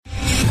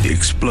The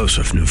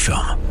explosive new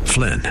film,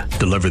 Flynn,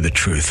 deliver the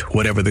truth,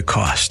 whatever the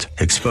cost.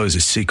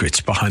 Exposes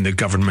secrets behind the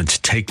government's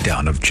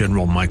takedown of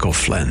General Michael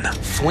Flynn.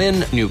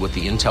 Flynn knew what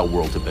the intel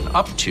world had been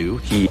up to.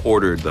 He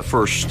ordered the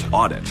first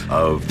audit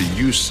of the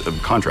use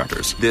of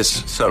contractors.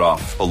 This set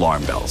off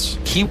alarm bells.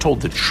 He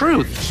told the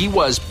truth. He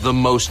was the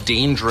most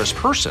dangerous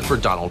person for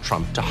Donald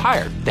Trump to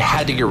hire. They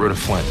had to get rid of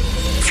Flynn.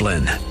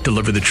 Flynn,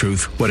 deliver the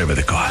truth, whatever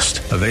the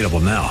cost. Available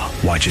now.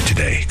 Watch it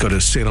today. Go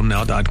to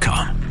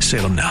salemnow.com.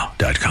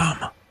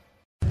 salemnow.com.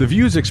 The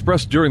views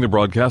expressed during the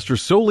broadcast are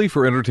solely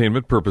for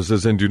entertainment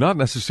purposes and do not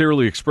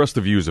necessarily express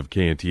the views of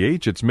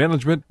KNTH, its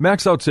management,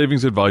 Max Out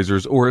Savings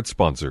Advisors, or its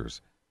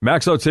sponsors.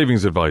 Max Out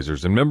Savings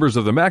Advisors and members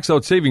of the Max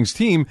Out Savings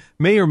team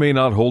may or may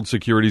not hold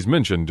securities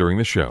mentioned during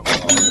the show.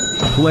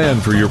 Plan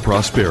for your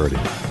prosperity.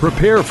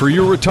 Prepare for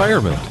your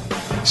retirement.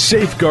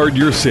 Safeguard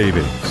your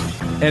savings.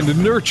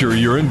 And nurture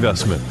your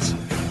investments.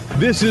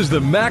 This is the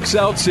Max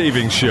Out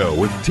Savings Show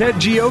with Ted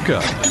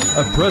Gioka,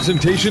 a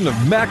presentation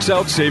of Max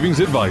Out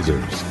Savings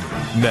Advisors.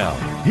 Now,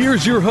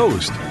 here's your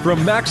host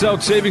from Max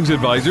Out Savings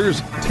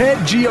Advisors, Ted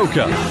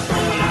Gioka. Welcome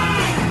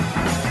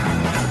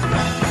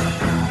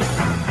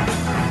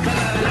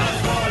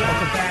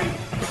back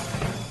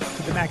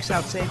to the Max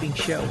Out Savings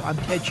Show. I'm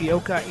Ted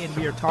Gioka, and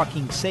we are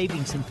talking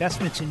savings,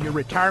 investments, and your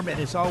retirement,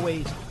 as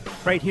always,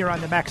 right here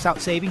on the Max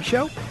Out Savings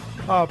Show.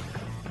 Our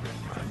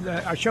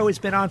show has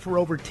been on for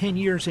over 10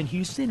 years in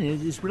Houston, and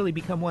it has really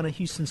become one of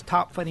Houston's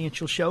top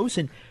financial shows,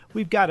 and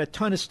we've got a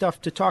ton of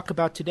stuff to talk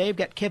about today. I've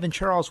got Kevin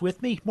Charles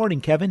with me.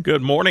 Morning, Kevin.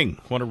 Good morning.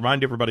 I want to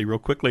remind everybody real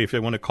quickly, if they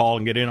want to call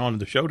and get in on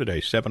the show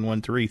today,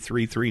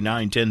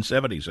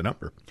 713-339-1070 is the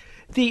number.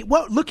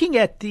 Looking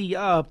at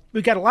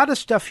we've got a lot of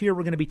stuff here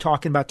we're going to be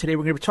talking about today.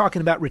 We're going to be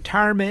talking about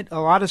retirement, a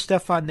lot of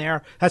stuff on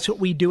there. That's what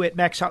we do at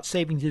Max Out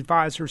Savings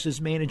Advisors,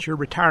 is manage your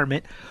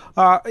retirement.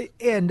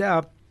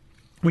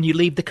 When you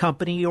leave the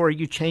company or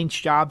you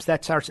change jobs,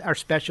 that's our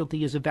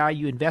specialty as a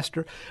value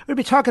investor. We're going to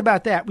be talking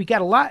about that. We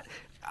got a lot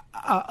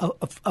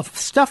of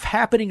stuff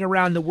happening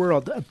around the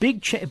world.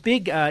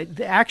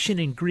 The action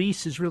in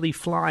Greece is really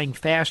flying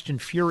fast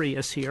and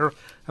furious here.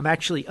 I'm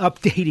actually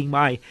updating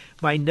my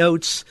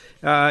notes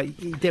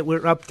that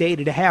were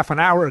updated a half an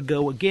hour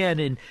ago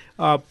again, and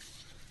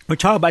we're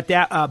talking about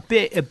that.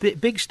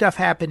 Big stuff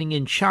happening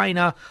in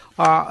China.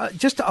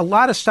 Just a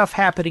lot of stuff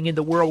happening in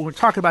the world. We're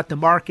talking about the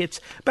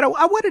markets. But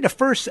I wanted to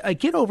first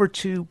get over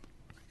to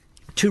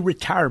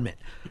retirement.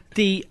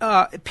 The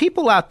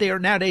people out there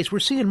nowadays, we're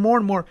seeing more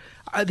and more.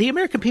 The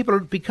American people are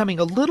becoming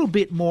a little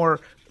bit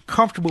more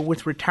comfortable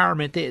with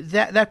retirement.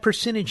 That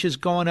percentage has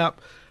gone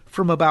up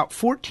from about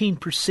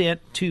 14%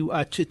 to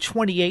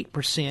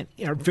 28%.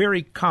 Are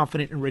very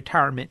confident in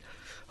retirement.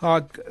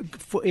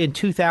 In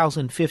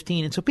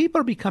 2015, and so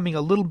people are becoming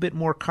a little bit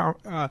more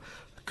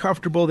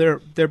comfortable.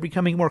 They're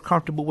becoming more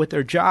comfortable with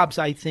their jobs,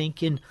 I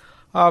think, and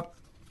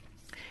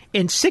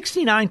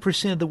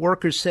 69% of the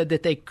workers said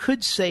that they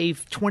could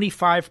save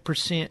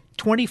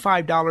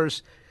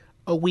 $25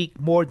 a week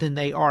more than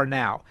they are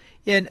now.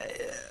 And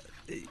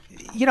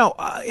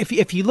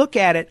if you look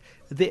at it,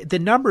 the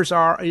numbers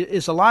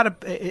is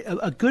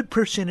a good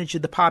percentage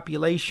of the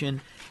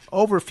population.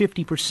 Over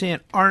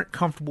 50% aren't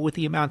comfortable with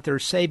the amount they're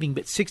saving,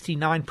 but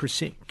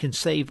 69% can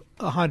save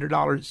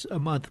 $100 a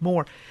month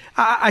more.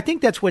 I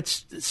think that's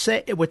what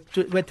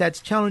that's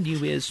telling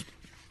you is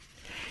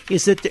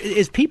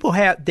that people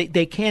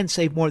they can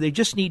save more. They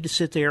just need to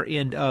sit there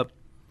and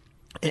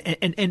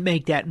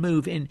make that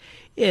move.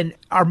 And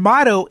our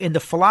motto in the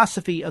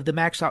philosophy of the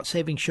Max Out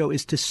Savings Show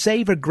is to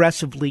save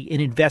aggressively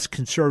and invest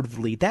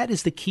conservatively. That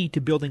is the key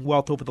to building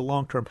wealth over the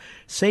long term.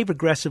 Save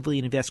aggressively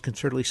and invest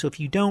conservatively. So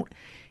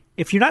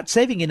if you're not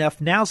saving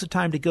enough, now's the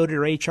time to go to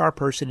your HR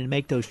person and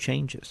make those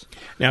changes.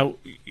 Now,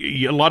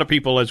 a lot of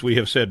people, as we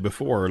have said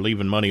before, are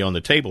leaving money on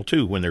the table,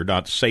 too, when they're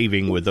not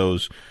saving with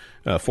those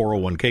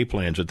 401k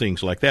plans and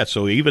things like that.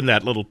 So even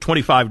that little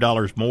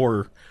 $25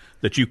 more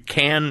that you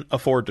can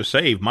afford to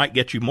save might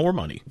get you more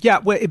money. Yeah,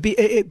 well,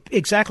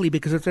 exactly,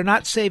 because if they're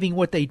not saving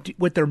what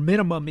their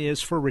minimum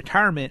is for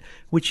retirement,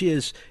 which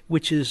is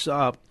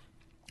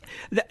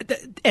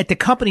at the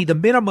company, the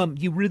minimum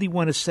you really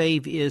want to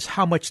save is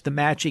how much the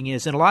matching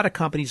is. And a lot of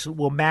companies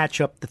will match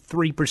up to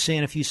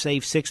 3% if you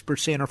save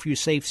 6%, or if you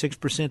save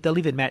 6%, they'll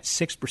even match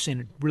 6%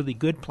 in really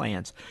good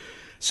plans.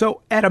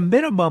 So at a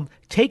minimum,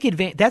 take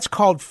advantage. That's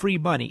called free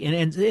money.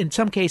 And in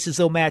some cases,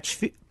 they'll match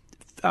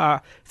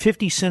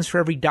 50 cents for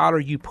every dollar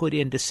you put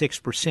into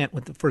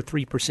 6% for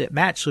 3%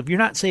 match. So if you're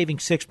not saving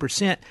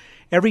 6%,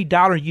 every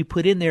dollar you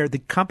put in there, the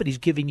company's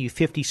giving you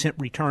 50-cent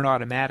return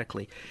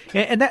automatically.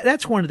 And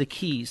that's one of the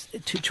keys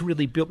to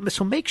really build.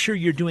 So make sure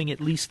you're doing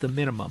at least the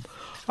minimum.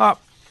 And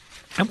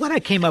what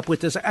I came up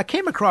with is I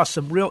came across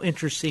some real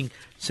interesting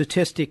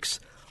statistics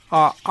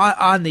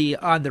on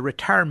the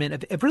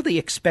retirement of really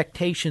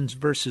expectations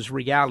versus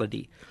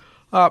reality.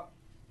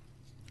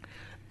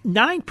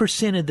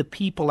 9% of the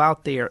people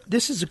out there,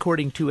 this is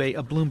according to a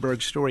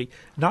Bloomberg story,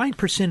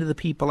 9% of the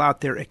people out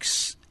there,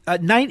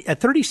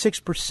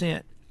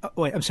 36%,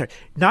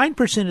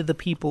 9% of the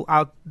people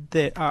out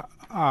that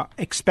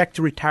expect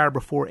to retire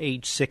before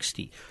age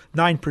 60,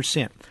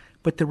 9%.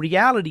 but the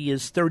reality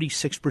is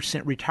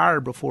 36% retire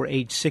before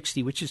age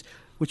 60, which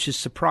is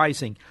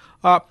surprising.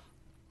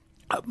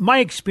 My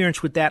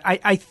experience with that,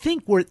 I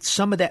think where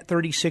some of that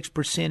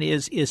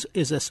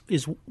 36%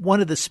 is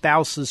one of the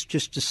spouses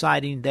just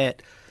deciding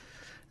that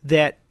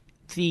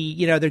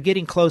they're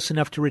getting close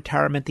enough to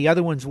retirement. The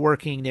other one's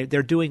working.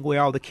 They're doing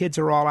well. The kids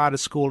are all out of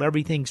school.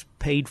 Everything's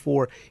paid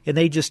for, and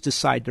they just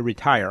decide to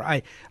retire.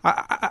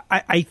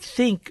 I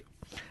think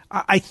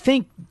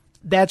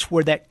that's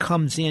where that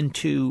comes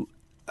into.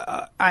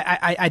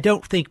 I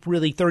don't think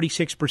really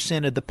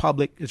 36% of the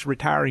public is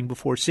retiring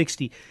before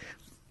 60.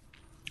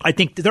 I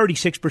think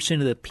 36%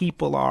 of the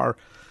people are.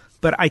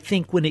 But I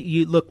think when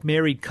you look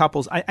married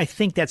couples, I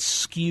think that's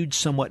skewed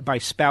somewhat by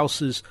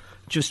spouses.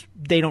 Just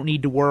they don't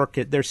need to work.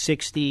 They're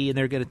 60 and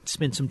they're going to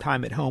spend some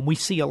time at home. We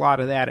see a lot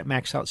of that at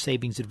Max Out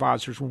Savings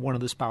Advisors when one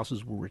of the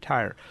spouses will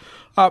retire.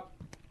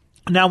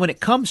 Now, when it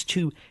comes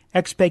to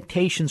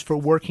expectations for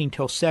working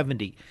till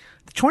 70,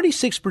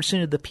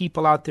 26% of the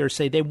people out there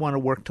say they want to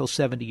work till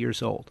 70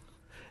 years old.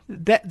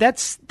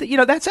 That's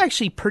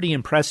actually pretty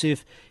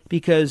impressive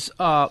because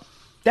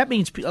that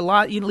means a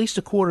lot, at least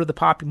a quarter of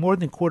the more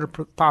than a quarter of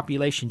the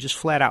population just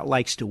flat out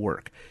likes to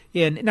work.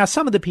 And now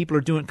some of the people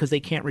are doing it because they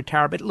can't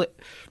retire. But look,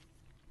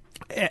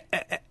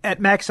 at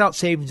Max Out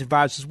Savings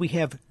Advisors, we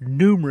have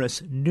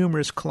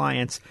numerous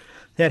clients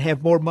that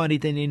have more money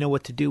than they know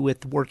what to do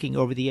with working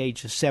over the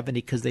age of 70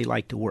 because they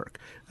like to work.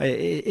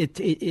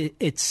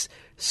 It's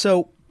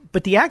so.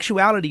 But the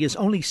actuality is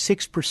only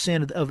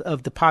 6%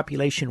 of the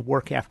population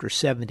work after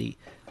 70.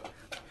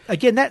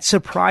 Again, that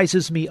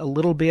surprises me a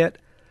little bit.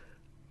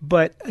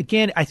 But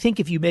again, I think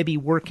if you maybe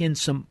work in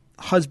some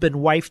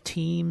husband-wife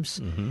teams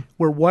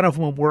where one of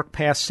them will work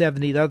past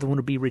 70, the other one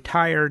will be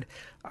retired,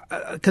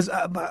 because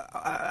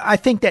I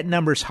think that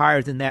number's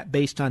higher than that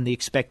based on the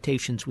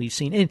expectations we've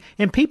seen.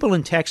 And people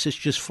in Texas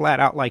just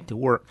flat out like to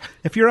work.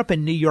 If you're up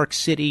in New York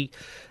City,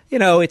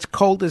 it's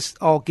cold as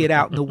all get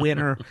out in the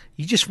winter.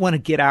 You just want to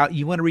get out.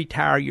 You want to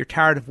retire. You're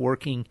tired of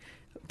working.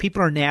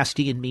 People are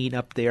nasty and mean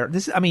up there.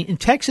 In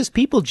Texas,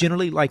 people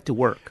generally like to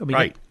work.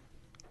 Right.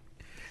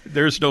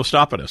 There's no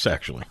stopping us,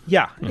 actually.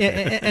 Yeah,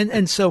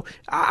 and so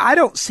I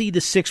don't see the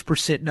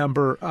 6%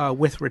 number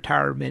with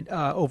retirement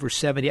over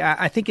 70.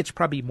 I think it's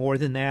probably more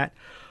than that.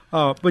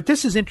 But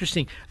this is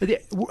interesting.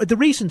 The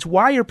reasons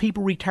why are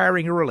people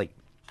retiring early?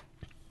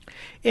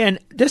 And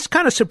this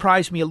kind of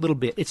surprised me a little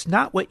bit. It's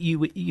not what you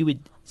would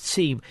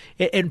seem.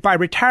 And by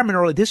retirement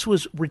early, this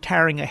was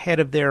retiring ahead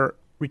of their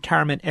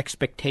retirement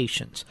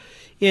expectations.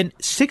 And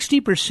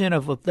 60%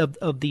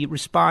 of the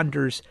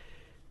responders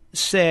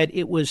said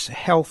it was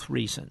health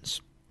reasons.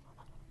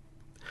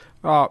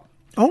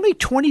 Only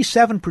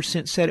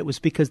 27% said it was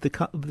because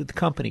of the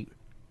company,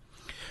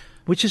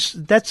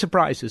 that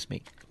surprises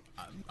me.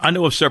 I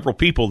know of several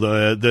people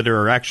that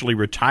are actually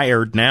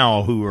retired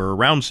now who are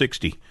around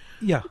 60.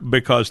 Yeah,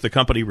 because the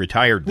company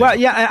retired them. Well,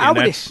 yeah,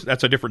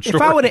 that's a different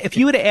story. If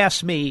you would have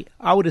asked me,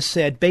 I would have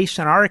said, based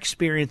on our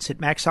experience at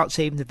Max Out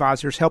Savings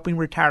Advisors, helping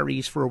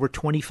retirees for over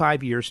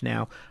 25 years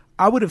now,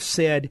 I would have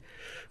said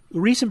the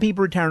reason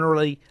people retire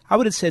early, I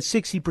would have said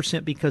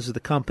 60% because of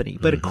the company.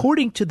 But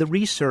according to the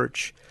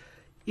research,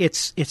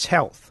 it's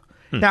health.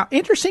 Now,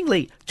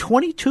 interestingly,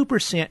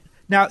 22%.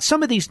 Now,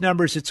 some of these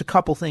numbers, it's a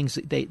couple things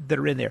that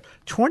are in there.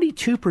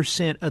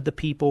 22% of the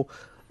people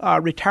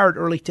retired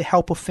early to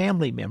help a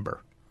family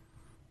member.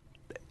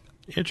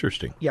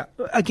 Interesting. Yeah.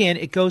 Again,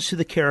 it goes to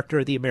the character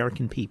of the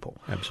American people.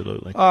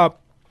 Absolutely.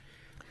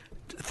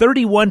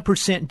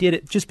 31% did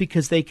it just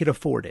because they could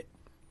afford it.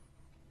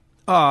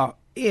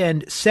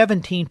 And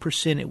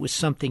 17% it was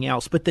something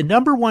else. But the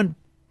number one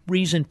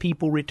reason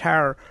people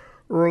retire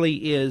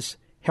early is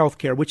health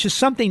care, which is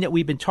something that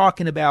we've been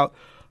talking about.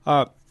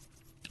 I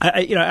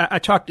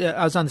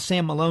was on the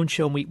Sam Malone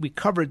show, and we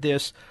covered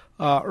this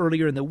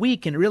earlier in the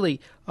week, and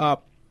really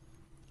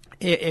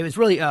it was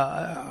really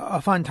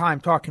a fun time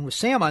talking with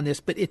Sam on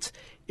this. But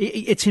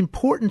it's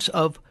importance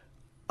of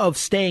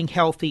staying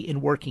healthy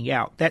and working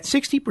out. That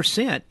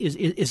 60%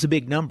 is a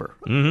big number.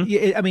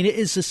 I mean, it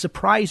is a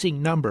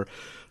surprising number.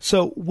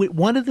 So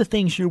one of the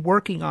things you're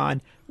working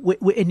on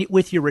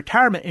with your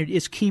retirement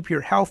is keep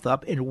your health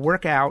up and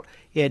work out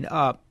and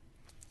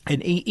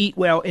eat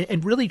well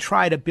and really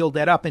try to build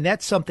that up. And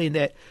that's something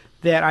that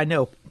I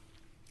know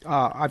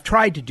I've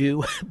tried to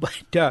do,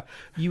 but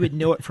you would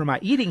know it from my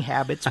eating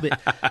habits. But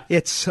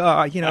it's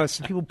some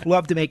people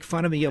love to make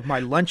fun of me of my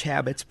lunch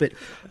habits, but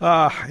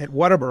at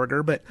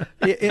Whataburger. But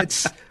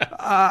it's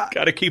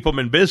got to keep them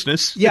in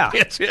business. Yeah,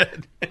 That's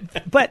it.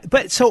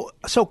 but so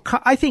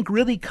I think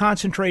really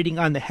concentrating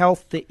on the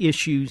health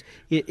issues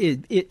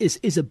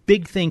is a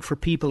big thing for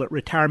people at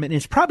retirement. And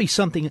it's probably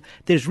something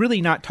that is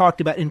really not talked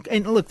about.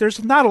 And look,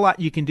 there's not a lot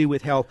you can do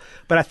with health,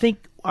 but I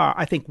think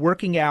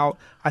working out,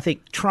 I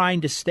think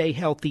trying to stay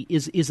healthy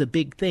is a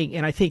big thing.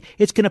 And I think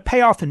it's going to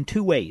pay off in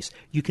two ways.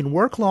 You can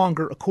work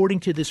longer,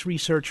 according to this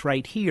research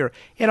right here.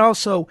 And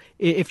also,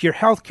 if your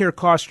health care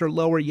costs are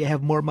lower, you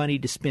have more money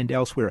to spend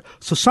elsewhere.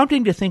 So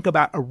something to think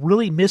about, a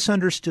really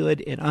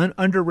misunderstood and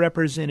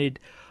underrepresented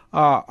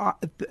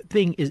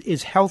thing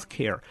is health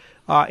care.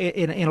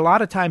 And a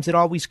lot of times it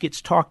always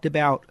gets talked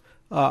about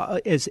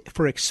as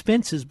for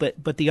expenses,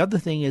 but the other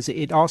thing is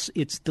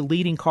it's the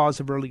leading cause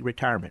of early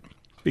retirement.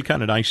 Be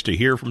kind of nice to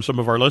hear from some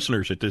of our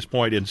listeners at this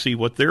point and see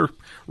what their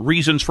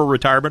reasons for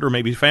retirement, or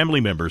maybe family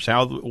members,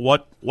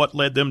 what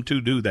led them to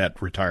do that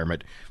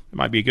retirement. It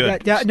might be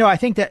good. No, I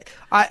think that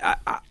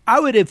I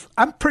would have.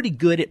 I'm pretty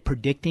good at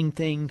predicting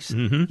things.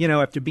 Mm-hmm.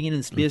 After being in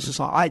this business,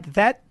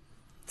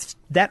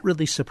 that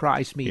really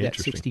surprised me. That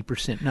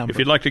 60% number. If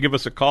you'd like to give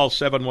us a call,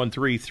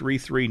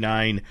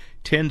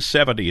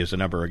 713-339-1070 is the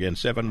number again.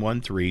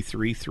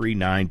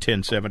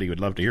 713-339-1070.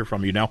 We'd love to hear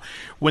from you. Now,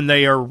 when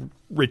they are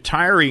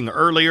retiring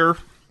earlier,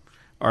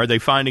 are they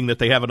finding that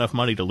they have enough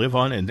money to live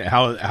on? And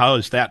how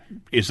is that?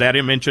 Is that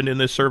mentioned in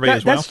this survey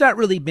as well? That's not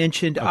really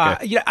mentioned.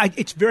 Okay.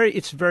 It's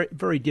very,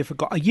 very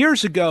difficult.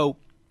 Years ago,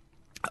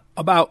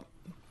 about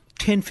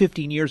 10,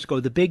 15 years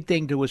ago, the big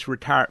thing was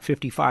retire at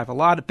 55. A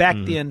lot of back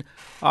then,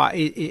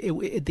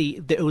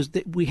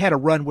 we had a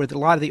run where a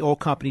lot of the oil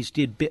companies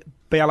did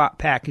bailout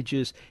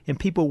packages, and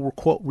people were,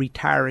 quote,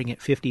 retiring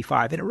at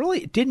 55. And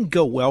it didn't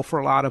go well for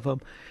a lot of them.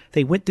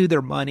 They went through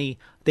their money.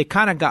 They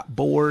kind of got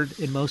bored,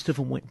 and most of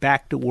them went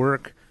back to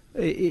work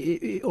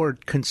or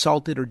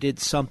consulted or did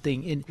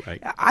something. And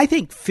right. I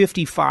think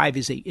 55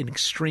 is an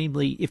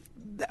extremely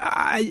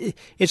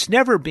it's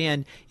never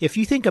been. If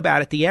you think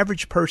about it, the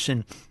average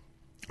person,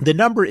 the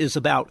number is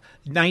about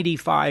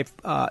 95.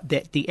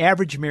 That the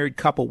average married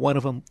couple, one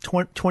of them,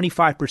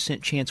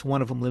 25% chance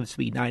one of them lives to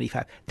be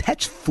 95.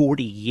 That's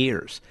 40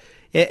 years,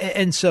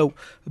 and so,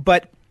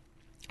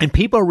 and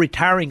people are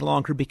retiring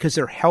longer because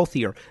they're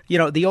healthier.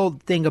 The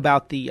old thing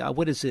about the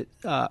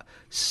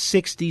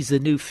 60's the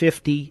new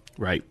 50.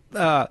 Right.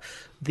 I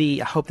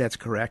hope that's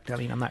correct. I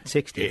mean, I'm not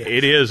 60.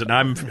 It is, and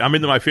I'm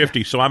into my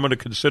 50s, so I'm going to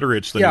consider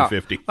it's the new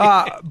 50.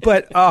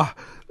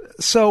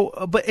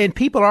 And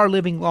people are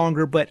living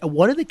longer. But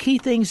one of the key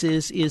things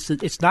is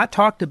that it's not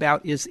talked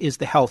about is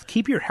the health.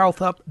 Keep your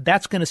health up.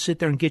 That's going to sit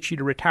there and get you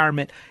to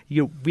retirement.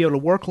 You'll be able to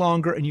work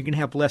longer, and you're going to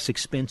have less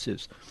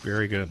expenses.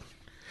 Very good.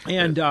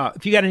 And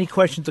if you got any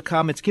questions or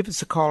comments, give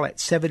us a call at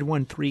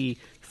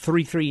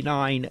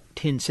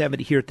 713-339-1070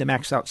 here at the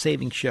Max Out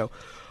Savings Show.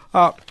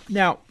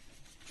 Now,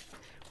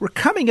 we're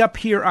coming up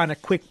here on a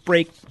quick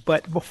break,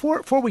 but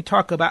before we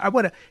talk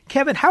about,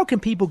 Kevin, how can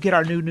people get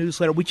our new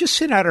newsletter? We just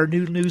sent out our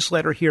new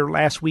newsletter here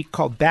last week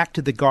called Back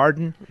to the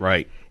Garden.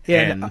 Right.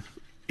 And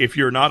if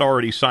you're not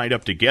already signed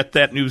up to get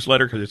that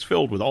newsletter, because it's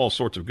filled with all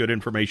sorts of good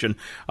information,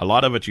 a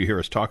lot of it you hear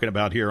us talking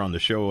about here on the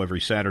show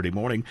every Saturday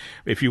morning.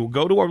 If you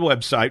go to our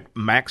website,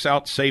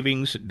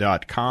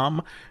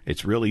 maxoutsavings.com,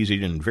 it's real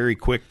easy and very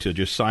quick to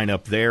just sign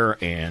up there,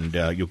 and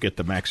you'll get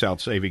the Max Out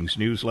Savings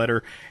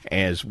newsletter,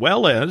 as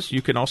well as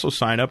you can also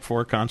sign up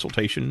for a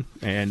consultation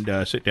and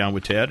sit down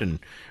with Ted and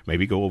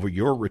maybe go over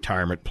your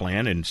retirement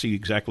plan and see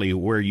exactly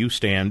where you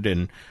stand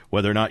and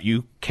whether or not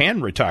you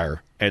can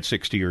retire at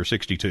 60 or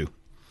 62.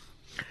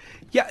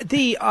 Yeah,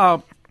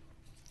 I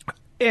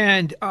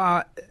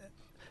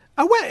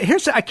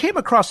came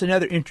across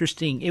another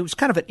interesting. It was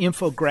kind of an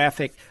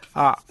infographic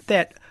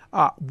that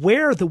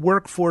where the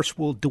workforce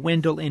will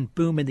dwindle and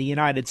boom in the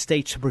United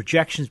States.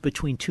 Projections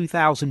between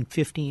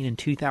 2015 and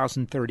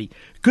 2030.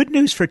 Good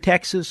news for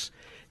Texas,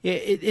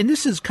 and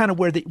this is kind of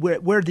where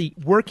the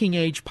working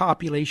age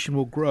population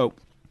will grow.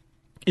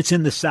 It's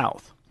in the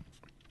South,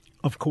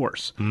 of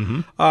course,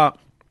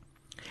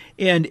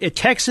 and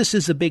Texas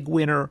is a big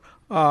winner.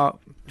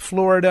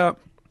 Florida,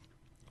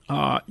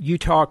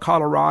 Utah,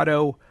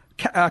 Colorado,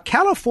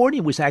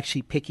 California was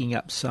actually picking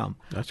up some.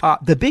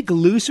 The big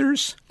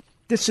losers,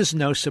 this is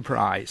no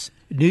surprise,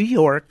 New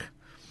York,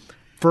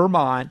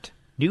 Vermont,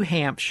 New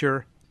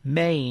Hampshire,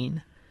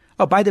 Maine.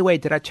 Oh, by the way,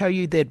 did I tell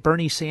you that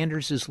Bernie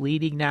Sanders is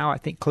leading now, I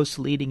think close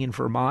to leading in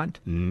Vermont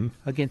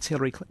against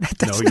Hillary Clinton?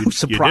 That's no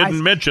surprise. You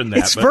didn't mention that,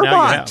 it's but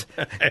Vermont.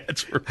 Now you have.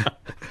 It's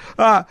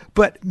Vermont.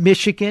 But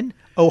Michigan,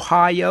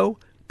 Ohio,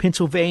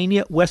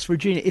 Pennsylvania, West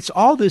Virginia, it's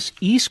all this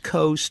East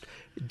Coast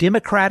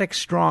Democratic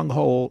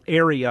stronghold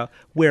area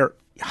where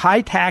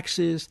high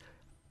taxes,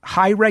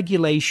 high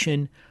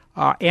regulation,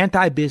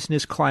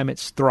 anti-business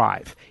climates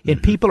thrive.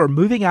 And people are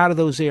moving out of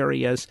those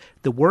areas.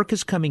 The work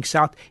is coming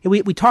south. And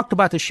we talked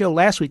about the show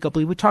last week, I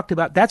believe. We talked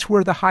about that's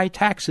where the high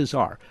taxes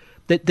are.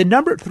 The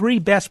number 3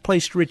 best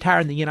place to retire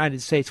in the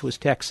United States was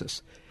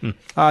Texas.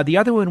 The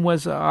other one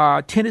was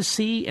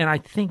Tennessee, and I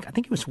think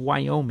it was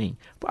Wyoming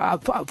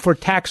for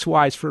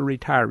tax-wise for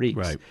retirees.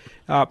 Right.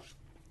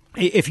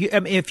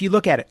 If you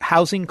look at it,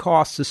 housing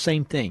costs, the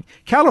same thing.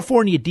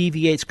 California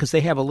deviates because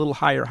they have a little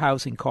higher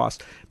housing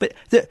cost. But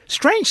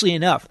strangely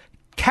enough,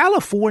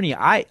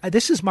 California,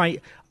 this is my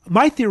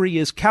theory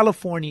is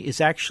California is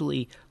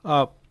actually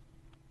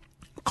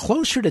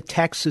closer to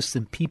Texas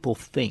than people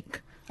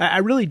think. I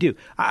really do.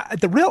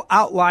 The real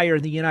outlier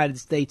in the United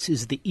States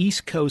is the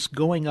East Coast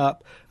going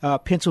up,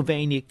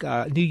 Pennsylvania,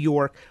 New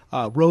York,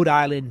 Rhode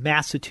Island,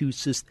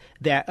 Massachusetts,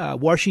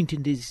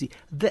 Washington, D.C.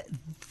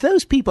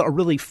 Those people are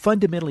really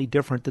fundamentally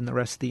different than the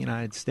rest of the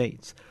United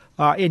States.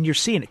 And you're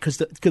seeing it because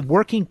the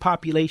working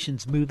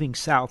population's moving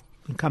south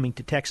coming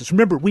to Texas.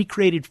 Remember, we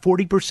created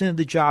 40% of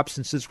the jobs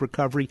since this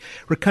recovery.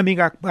 We're coming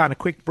up on a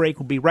quick break.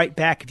 We'll be right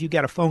back. If you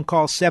got a phone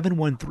call,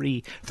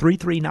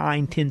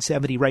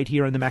 713-339-1070 right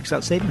here on the Max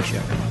Out Savings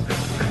Show.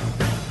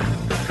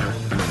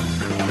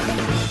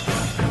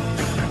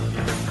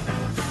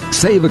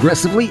 Save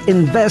aggressively,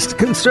 invest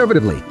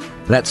conservatively.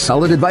 That's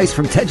solid advice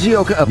from Ted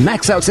Gioka of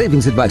Max Out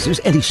Savings Advisors,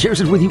 and he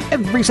shares it with you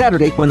every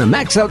Saturday when the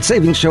Max Out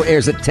Savings Show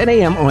airs at 10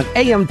 a.m. on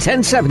AM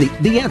 1070,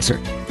 The Answer.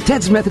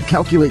 Ted's method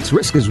calculates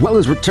risk as well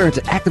as return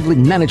to actively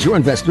manage your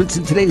investments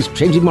in today's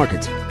changing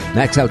markets.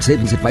 Max Out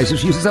Savings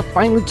Advisors uses a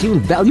finely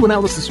tuned value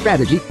analysis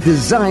strategy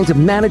designed to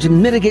manage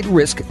and mitigate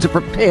risk to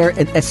prepare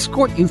and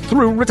escort you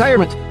through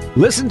retirement.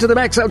 Listen to the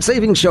Max Out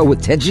Savings Show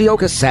with Ted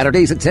Gioka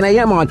Saturdays at 10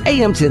 a.m. on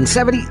AM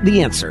 1070,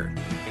 The Answer.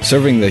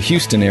 Serving the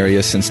Houston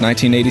area since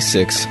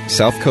 1986,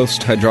 South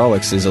Coast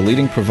Hydraulics is a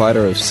leading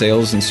provider of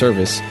sales and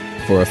service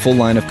for a full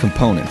line of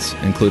components,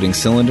 including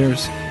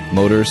cylinders,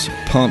 motors,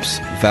 pumps,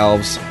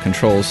 valves,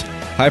 controls,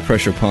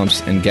 high-pressure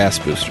pumps, and gas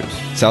boosters.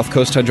 South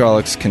Coast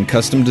Hydraulics can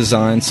custom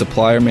design,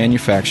 supply, or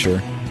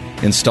manufacture,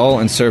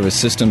 install, and service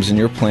systems in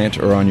your plant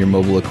or on your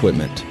mobile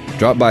equipment.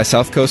 Drop by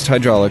South Coast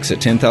Hydraulics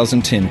at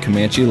 10,010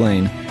 Comanche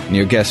Lane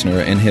near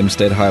Gessner and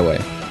Hempstead Highway,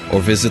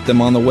 or visit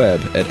them on the web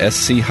at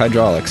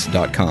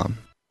schydraulics.com.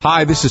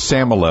 Hi, this is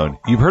Sam Malone.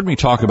 You've heard me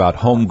talk about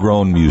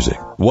homegrown music.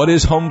 What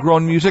is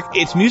homegrown music?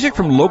 It's music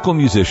from local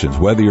musicians,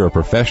 whether you're a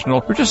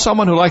professional or just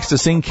someone who likes to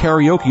sing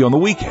karaoke on the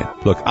weekend.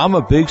 Look, I'm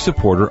a big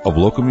supporter of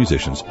local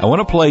musicians. I want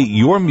to play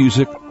your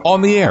music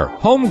on the air.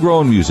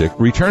 Homegrown music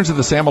returns to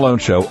the Sam Malone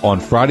Show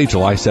on Friday,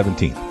 July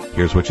 17th.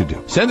 Here's what you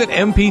do. Send an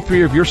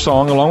MP3 of your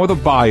song along with a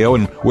bio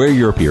and where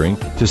you're appearing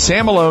to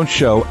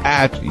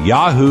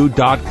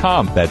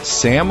sammaloneshow@yahoo.com.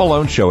 That's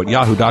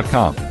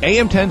sammaloneshow@yahoo.com.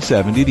 AM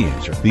 1070, The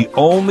Answer. The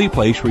only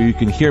place where you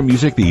can hear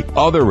music the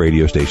other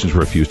radio stations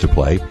refuse to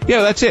play.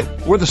 Yeah, that's it.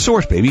 We're the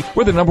source, baby.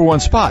 We're the number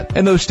one spot.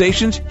 And those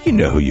stations, you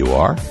know who you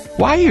are.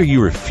 Why are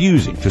you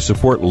refusing to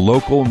support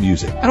local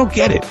music? I don't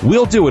get it.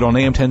 We'll do it on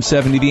AM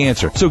 1070, The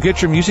Answer. So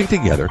get your music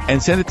together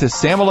and send it to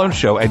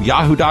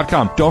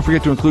sammaloneshow@yahoo.com. Don't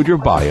forget to include your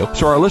bio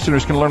so our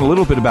listeners can learn a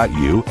little bit about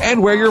you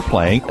and where you're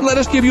playing, and let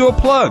us give you a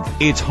plug.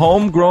 It's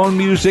Homegrown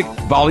Music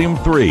Volume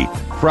 3,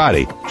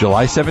 Friday,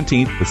 July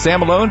 17th with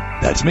Sam Malone,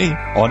 that's me,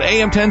 on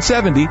AM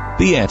 1070,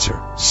 The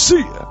Answer. See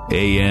ya.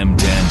 AM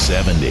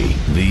 1070,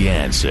 The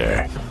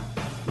Answer.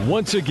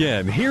 Once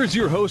again, here's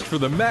your host for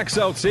the Max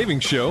Out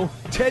Savings Show,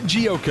 Ted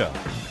Gioka.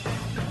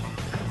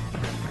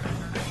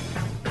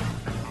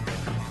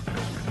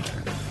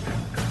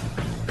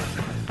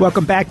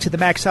 Welcome back to the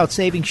Max Out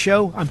Savings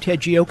Show. I'm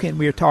Ted Gioka, and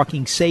we are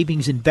talking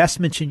savings,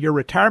 investments in your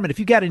retirement. If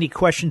you got any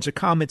questions or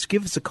comments,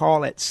 give us a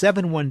call at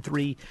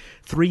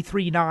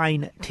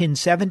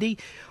 713-339-1070.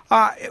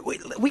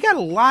 We got a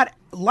lot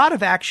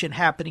of action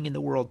happening in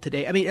the world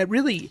today. I mean, it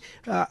really,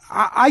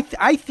 I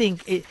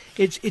think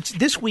it's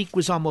this week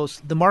was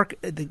almost the market.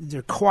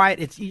 They're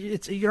quiet.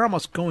 You're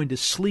almost going to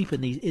sleep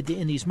in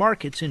these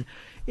markets,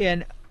 and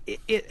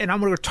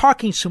we're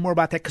talking some more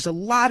about that because a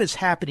lot is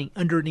happening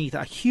underneath.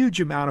 A huge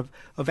amount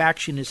of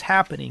action is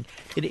happening,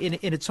 and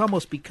it's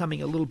almost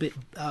becoming a little bit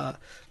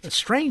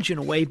strange in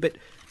a way. But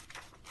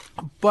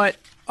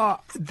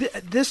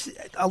this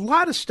a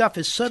lot of stuff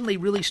is suddenly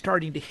really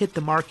starting to hit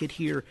the market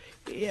here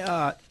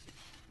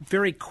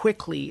very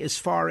quickly, as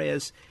far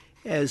as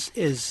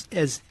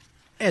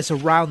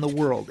around the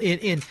world.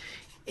 And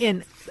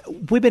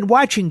we've been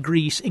watching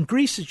Greece, and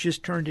Greece has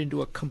just turned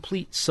into a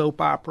complete soap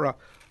opera.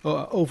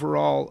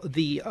 Overall,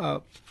 the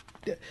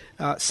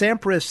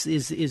Sampras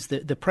is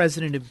the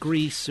president of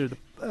Greece, or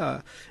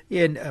the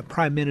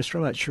prime minister.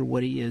 I'm not sure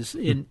what he is.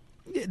 In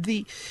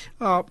the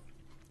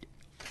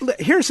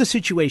here's the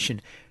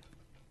situation.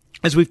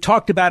 As we've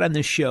talked about on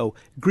this show,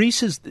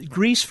 Greece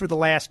for the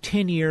last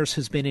 10 years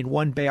has been in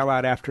one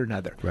bailout after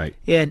another. Right.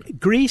 And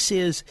Greece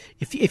is,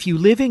 if you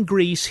live in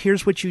Greece,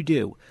 here's what you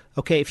do.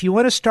 Okay, if you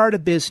want to start a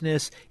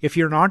business, if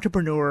you're an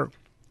entrepreneur,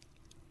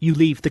 you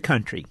leave the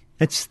country.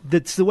 That's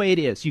the way it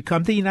is. You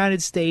come to the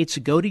United States,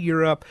 you go to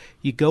Europe,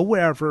 you go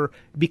wherever,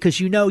 because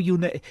you know.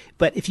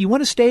 But if you want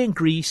to stay in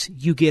Greece,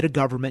 you get a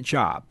government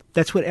job.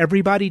 That's what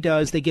everybody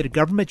does. They get a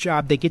government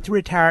job. They get to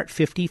retire at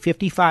 50,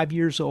 55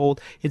 years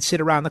old and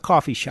sit around the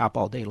coffee shop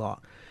all day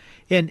long.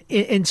 And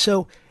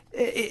so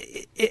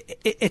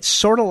it's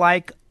sort of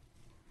like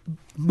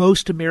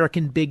most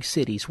American big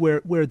cities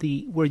where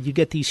you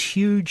get these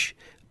huge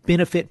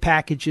benefit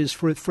packages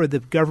for the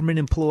government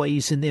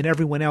employees, and then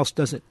everyone else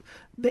doesn't.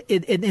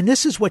 And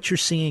this is what you're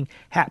seeing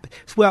happen.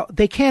 Well,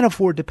 they can't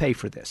afford to pay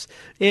for this.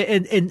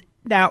 And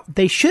now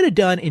they should have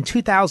done in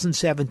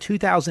 2007,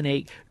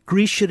 2008,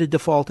 Greece should have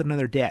defaulted on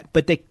their debt.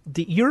 But the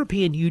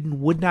European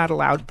Union would not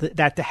allow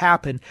that to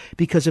happen,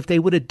 because if they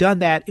would have done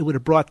that, it would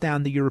have brought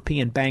down the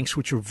European banks,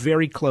 which are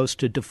very close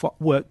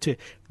to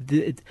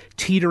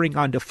teetering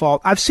on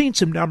default. I've seen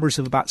some numbers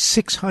of about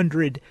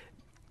 600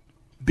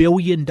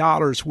 billion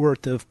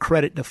worth of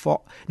credit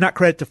default, not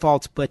credit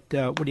defaults, but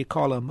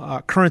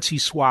currency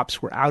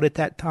swaps were out at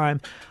that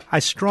time. I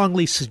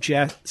strongly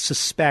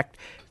suspect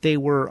they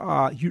were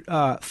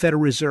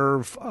Federal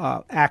Reserve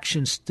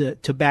actions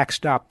to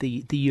backstop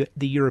the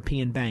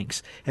European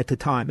banks at the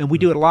time. And we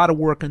did a lot of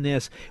work on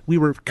this. We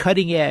were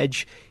cutting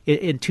edge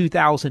in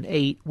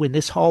 2008 when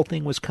this whole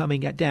thing was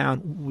coming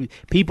down.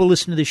 People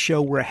listening to this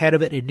show were ahead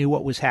of it and knew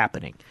what was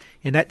happening.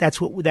 And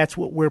that's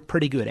what we're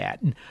pretty good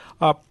at. And,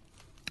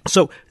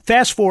 so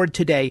fast forward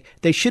today,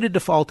 they should have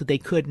defaulted. They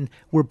couldn't.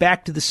 We're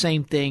back to the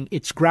same thing.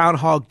 It's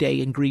Groundhog Day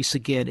in Greece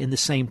again, and the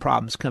same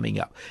problems coming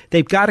up.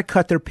 They've got to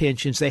cut their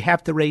pensions. They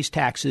have to raise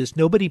taxes.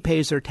 Nobody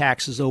pays their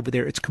taxes over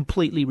there. It's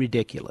completely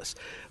ridiculous.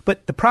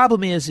 But the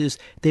problem is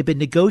they've been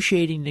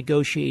negotiating,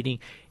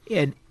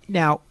 and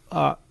now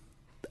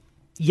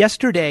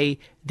yesterday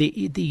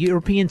the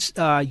European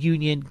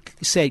Union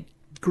said,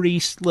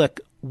 Greece,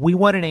 look, we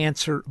want an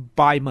answer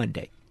by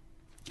Monday.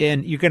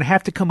 And you're going to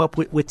have to come up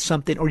with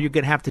something, or you're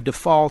going to have to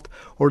default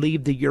or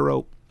leave the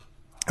euro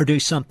or do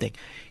something.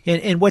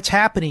 And what's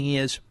happening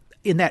is,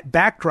 in that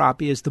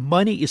backdrop, is the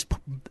money is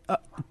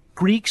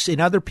Greeks and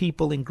other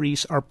people in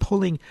Greece are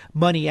pulling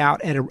money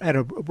out at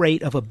a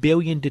rate of $1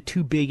 billion to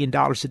 $2 billion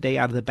a day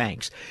out of the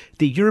banks.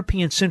 The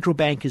European Central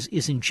Bank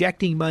is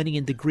injecting money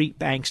into Greek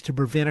banks to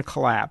prevent a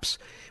collapse,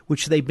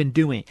 which they've been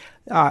doing.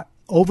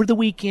 Over the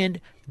weekend,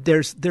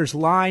 there's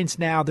lines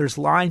now. There's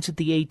lines at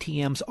the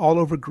ATMs all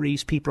over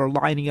Greece. People are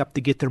lining up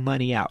to get their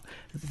money out.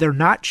 They're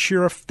not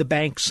sure if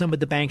some of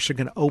the banks are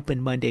going to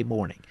open Monday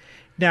morning.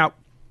 Now,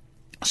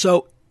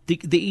 so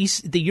the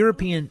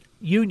European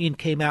Union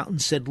came out and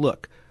said,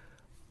 look,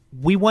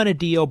 we want a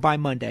deal by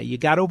Monday. You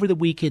got over the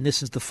weekend.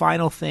 This is the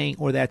final thing,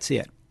 or that's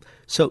it.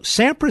 So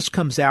Sampras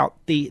comes out,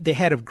 the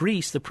head of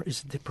Greece, the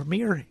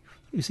premier.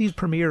 Is he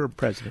premier or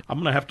president? I'm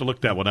going to have to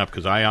look that one up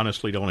because I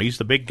honestly don't know. He's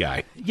the big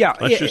guy. Yeah.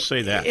 Let's just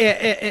say that.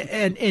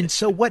 And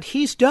so what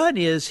he's done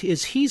is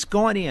he's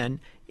gone in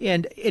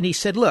and he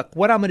said, look,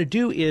 what I'm going to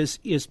do is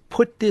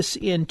put this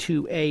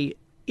into a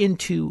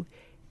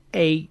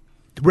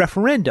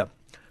referendum.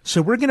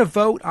 So we're going to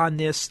vote on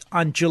this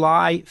on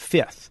July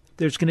 5th.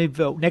 There's going to be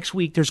a vote. Next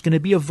week there's going to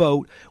be a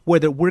vote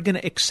whether we're going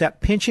to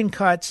accept pension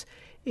cuts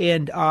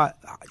and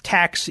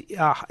tax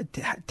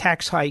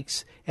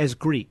hikes as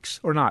Greeks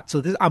or not.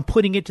 So I'm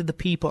putting it to the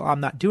people.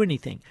 I'm not doing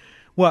anything.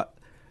 Well,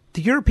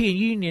 the European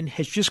Union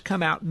has just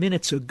come out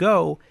minutes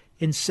ago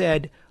and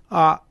said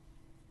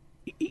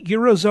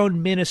Eurozone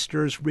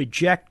ministers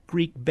reject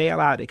Greek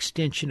bailout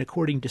extension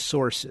according to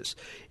sources.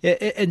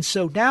 And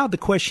so now the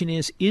question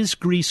is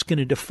Greece going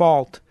to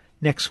default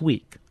next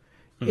week?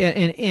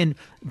 And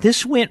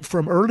this went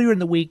from earlier in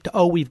the week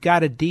to, we've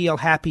got a deal,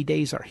 happy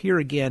days are here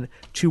again,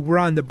 to we're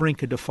on the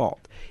brink of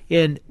default.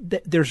 And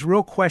there's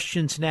real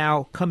questions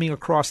now coming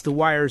across the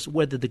wires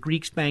whether the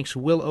Greek banks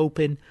will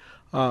open.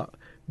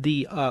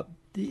 The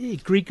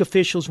Greek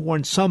officials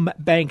warned some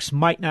banks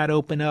might not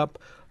open up.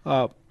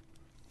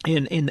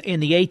 And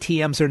the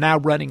ATMs are now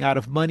running out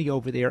of money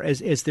over there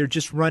as they're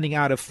just running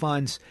out of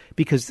funds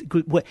because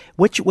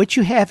what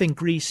you have in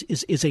Greece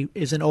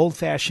is an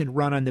old-fashioned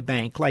run on the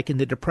bank. Like in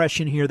the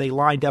Depression here, they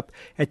lined up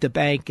at the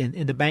bank and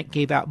the bank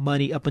gave out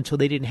money up until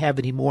they didn't have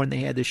any more and they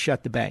had to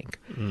shut the bank.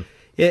 Mm.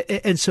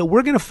 And so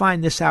we're going to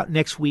find this out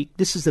next week.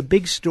 This is a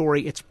big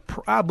story. It's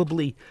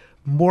probably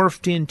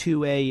morphed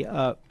into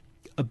a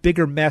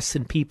bigger mess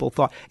than people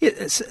thought.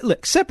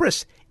 Look,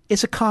 Tsipras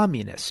is a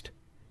communist.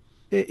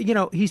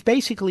 He's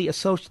basically a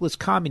socialist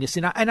communist.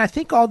 And I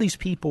think all these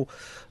people,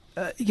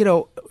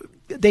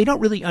 they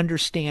don't really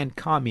understand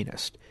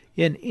communist.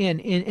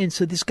 And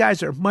so these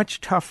guys are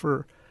much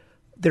tougher.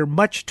 They're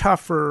much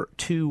tougher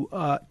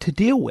to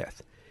deal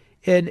with.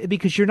 And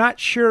because you're not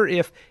sure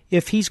if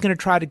he's going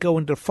to try to go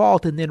in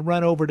default and then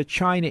run over to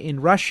China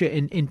and Russia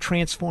and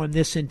transform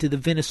this into the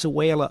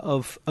Venezuela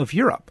of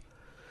Europe.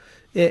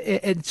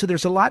 And so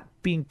there's a lot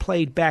being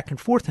played back and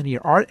forth in here.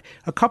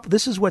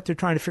 This is what they're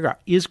trying to figure out.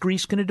 Is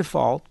Greece going to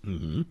default?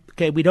 Mm-hmm.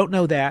 Okay, we don't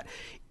know that.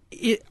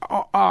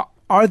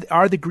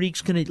 Are the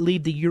Greeks going to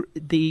leave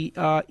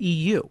the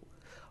EU?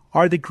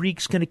 Are the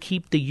Greeks going to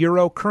keep the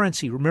euro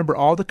currency? Remember,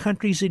 all the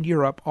countries in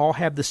Europe all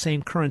have the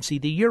same currency,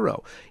 the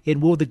euro.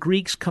 And will the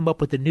Greeks come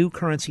up with a new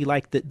currency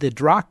like the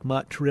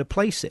drachma to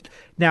replace it?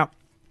 Now,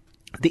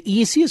 the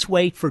easiest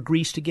way for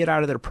Greece to get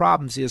out of their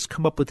problems is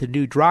come up with a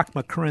new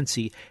drachma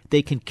currency.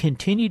 They can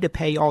continue to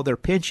pay all their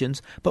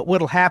pensions, but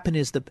what'll happen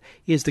is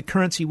the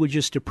currency will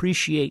just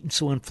depreciate, and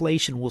so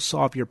inflation will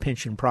solve your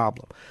pension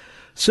problem.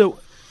 So,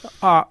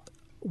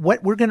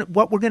 what we're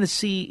gonna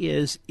see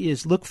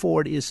is look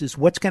forward is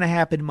what's going to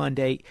happen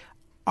Monday.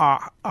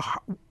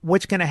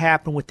 What's going to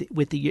happen with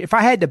the? If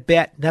I had to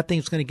bet,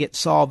 nothing's going to get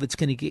solved. It's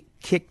going to get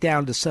kicked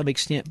down to some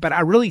extent, but I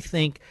really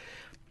think.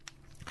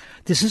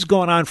 This has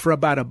gone on for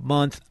about a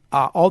month.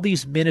 All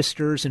these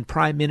ministers and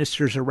prime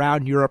ministers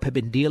around Europe have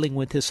been dealing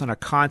with this on a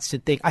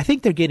constant thing. I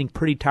think they're getting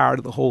pretty tired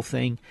of the whole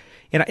thing.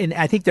 And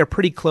I think they're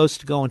pretty close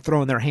to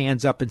throwing their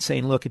hands up and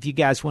saying, look, if you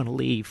guys want to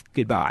leave,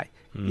 goodbye.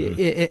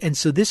 Mm-hmm. And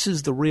so this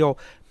is the real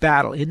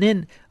battle. And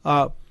then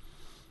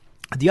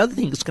The other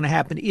thing that's going to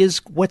happen is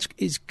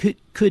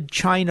could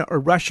China or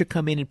Russia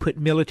come in and put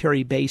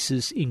military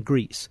bases in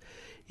Greece,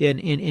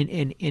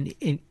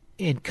 and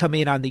come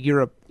in on the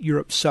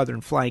Europe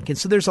southern flank. And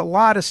so there's a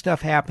lot of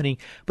stuff happening,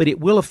 but it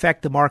will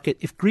affect the market.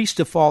 If Greece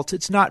defaults,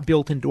 it's not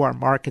built into our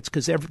markets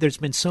because there's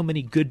been so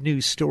many good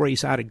news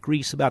stories out of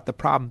Greece about the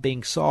problem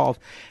being solved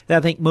that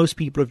I think most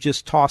people have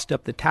just tossed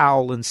up the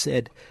towel and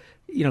said,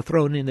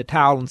 thrown in the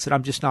towel and said,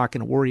 I'm just not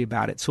going to worry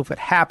about it. So if it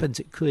happens,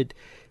 it could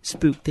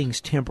spook things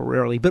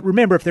temporarily. But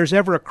remember, if there's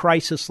ever a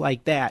crisis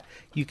like that,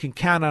 you can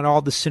count on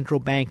all the central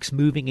banks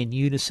moving in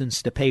unison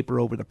to paper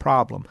over the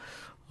problem.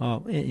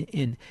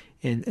 And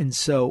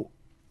so,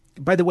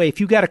 by the way,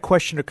 if you got a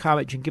question or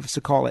comment, you can give us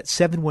a call at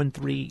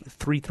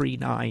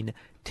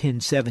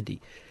 713-339-1070.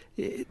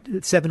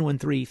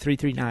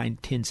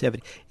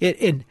 713-339-1070.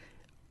 And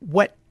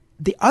what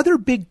the other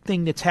big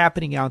thing that's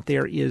happening out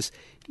there is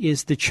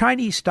the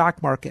Chinese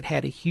stock market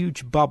had a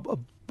huge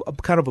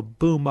kind of a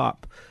boom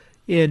up.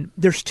 And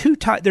there's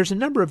a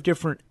number of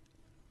different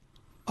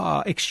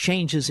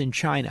exchanges in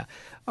China.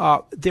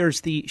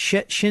 There's the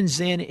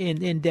Shenzhen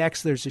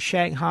index. There's the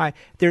Shanghai.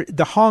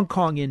 The Hong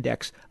Kong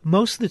index.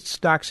 Most of the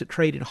stocks that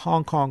trade in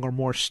Hong Kong are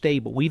more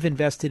stable. We've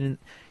invested in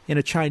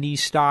a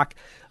Chinese stock.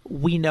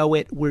 We know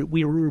it.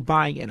 We were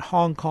buying in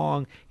Hong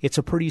Kong. It's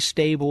a pretty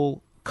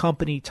stable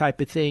company type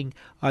of thing.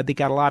 They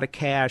got a lot of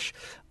cash.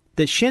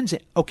 The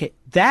Shenzhen,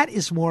 that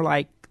is more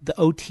like the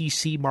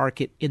OTC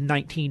market in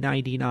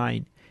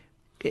 1999.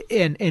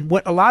 And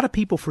what a lot of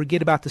people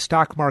forget about the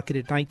stock market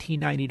in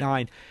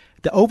 1999,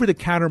 the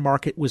over-the-counter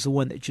market was the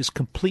one that just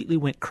completely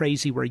went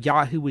crazy, where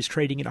Yahoo was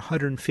trading at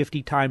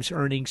 150 times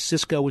earnings,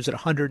 Cisco was at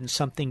 100 and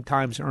something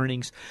times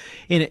earnings,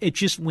 and it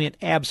just went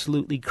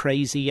absolutely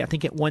crazy. I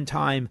think at one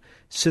time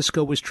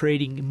Cisco was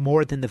trading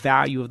more than the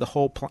value of the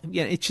whole plan.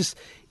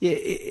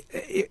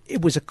 It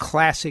was a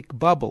classic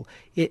bubble,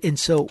 and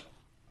so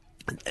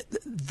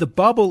the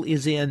bubble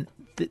is in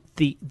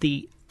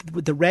the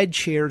red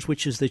shares,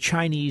 which is the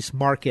Chinese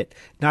market,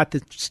 not the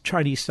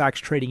Chinese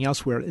stocks trading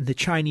elsewhere. And the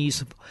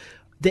Chinese,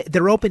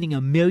 they're opening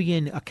 1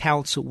 million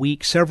accounts a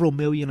week, several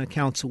million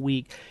accounts a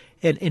week.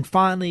 And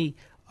finally,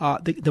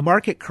 the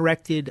market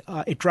corrected.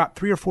 It dropped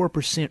 3 or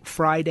 4%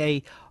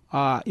 Friday.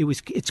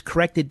 It's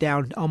corrected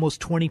down almost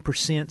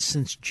 20%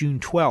 since June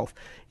 12th.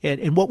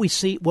 And what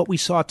we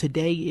saw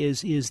today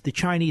is the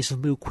Chinese have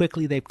moved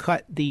quickly. They've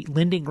cut the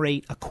lending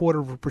rate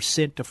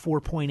 0.25% to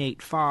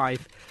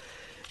 4.85,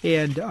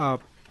 and let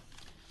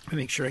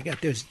me make sure I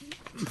got those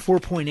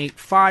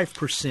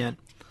 4.85%.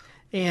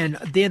 And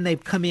then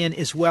they've come in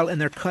as well,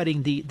 and they're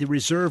cutting the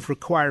reserve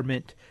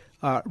requirement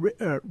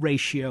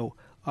ratio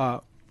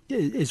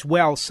as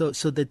well, so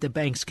that the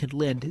banks can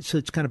lend. So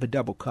it's kind of a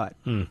double cut.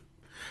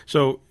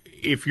 So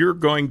if you're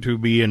going to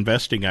be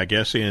investing, I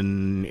guess,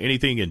 in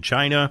anything in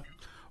China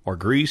or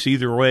Greece,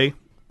 either way,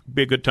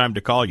 be a good time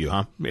to call you,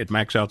 huh? At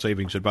Max Out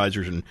Savings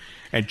Advisors, and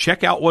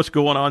check out what's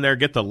going on there.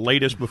 Get the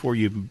latest before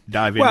you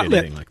dive into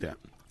anything like that.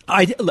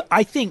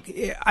 I think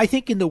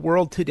in the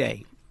world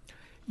today,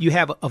 you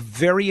have a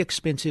very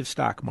expensive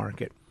stock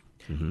market.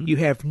 Mm-hmm. You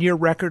have near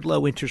record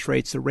low interest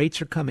rates. The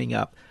rates are coming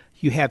up.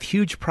 You have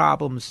huge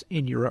problems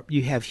in Europe.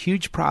 You have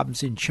huge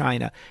problems in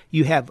China.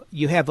 You have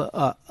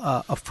a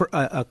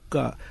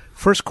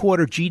first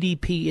quarter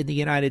GDP in the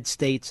United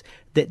States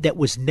that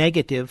was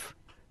negative.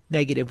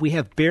 We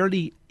have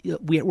barely.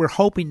 We're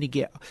hoping to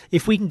get,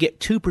 if we can get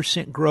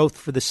 2% growth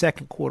for the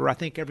second quarter, I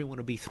think everyone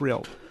will be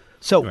thrilled.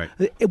 So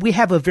we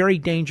have a very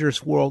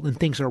dangerous world, and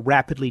things are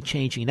rapidly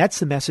changing. That's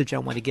the message I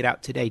want to get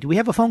out today. Do we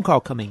have a phone call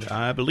coming in?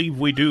 I believe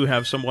we do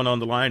have someone on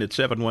the line at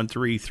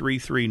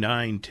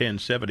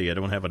 713-339-1070. I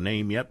don't have a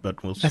name yet,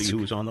 but we'll see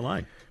who's on the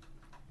line.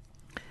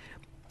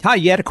 Hi,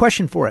 you had a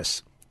question for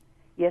us.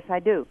 Yes, I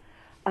do.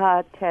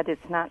 Ted,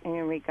 it's not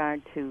in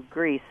regard to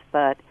Greece,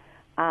 but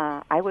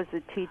I was a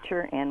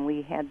teacher, and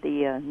we had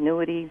the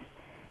annuities,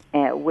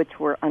 which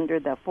were under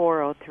the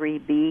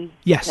 403B,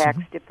 tax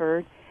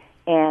deferred.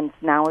 And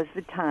now is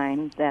the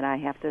time that I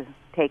have to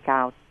take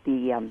out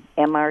the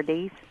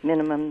MRDs,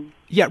 minimum...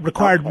 Yeah,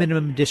 required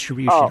minimum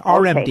distribution,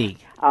 RMD.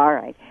 All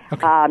right.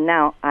 Okay.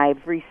 Now,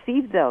 I've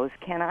received those.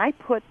 Can I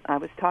put... I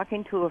was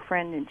talking to a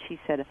friend, and she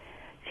said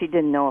she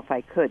didn't know if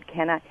I could.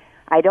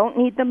 I don't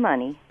need the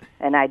money,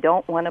 and I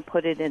don't want to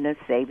put it in a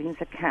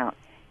savings account,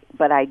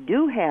 but I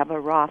do have a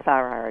Roth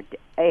IRA.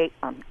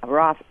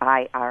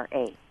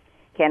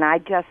 Can I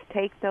just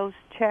take those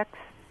checks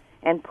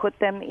and put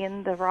them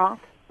in the Roth?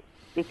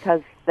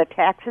 Because the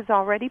tax is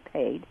already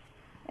paid,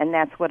 and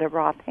that's what a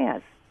Roth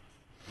has.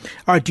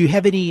 Do you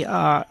have any?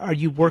 Are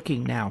you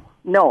working now?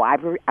 No,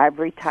 I've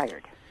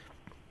retired.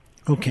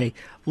 Okay,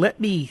 let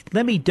me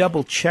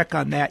double check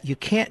on that. You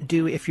can't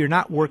do, if you're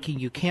not working,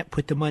 you can't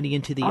put the money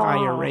into the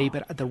IRA,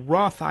 but the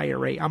Roth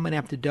IRA, I'm going to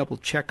have to double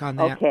check on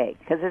that. Okay,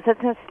 because it's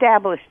an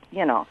established.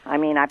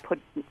 I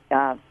put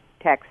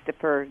tax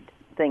deferred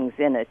things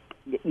in it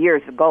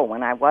years ago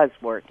when I was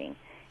working,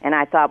 and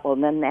I thought, well,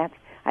 then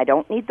I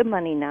don't need the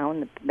money now,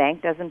 and the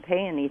bank doesn't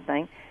pay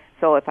anything.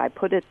 So if I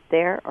put it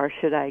there, or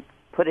should I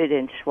put it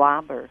in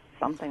Schwab or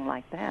something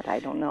like that. I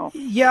don't know.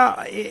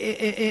 Yeah,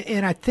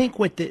 and I think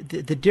what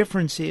the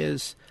difference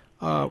is,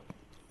 let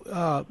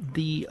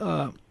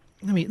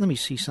me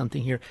see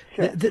something here.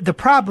 Sure. The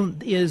problem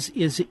is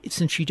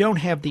since you don't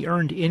have the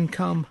earned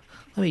income.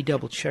 Let me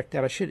double check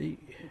that. I should.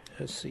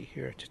 Let's see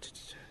here.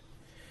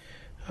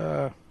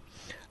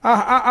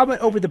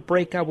 Over the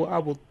break, I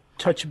will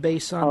touch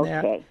base on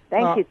that. Okay.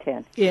 Thank you,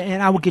 Ted.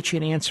 And I will get you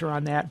an answer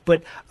on that.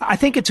 But I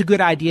think it's a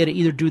good idea to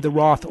either do the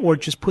Roth or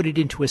just put it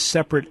into a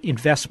separate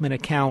investment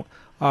account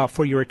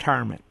for your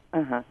retirement.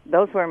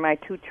 Those were my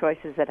two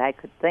choices that I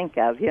could think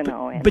of,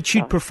 But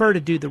you'd prefer to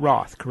do the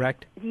Roth,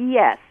 correct?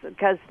 Yes,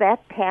 because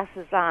that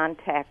passes on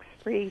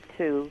tax-free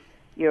to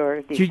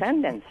your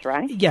descendants,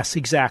 right? Yes,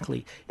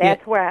 exactly.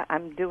 That's where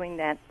I'm doing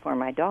that for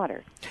my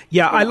daughter.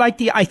 Yeah, I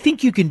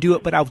think you can do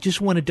it, but I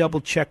just want to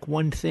double check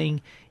one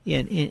thing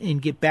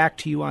and get back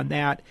to you on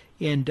that.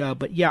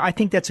 But yeah, I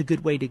think that's a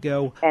good way to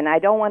go. And I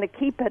don't want to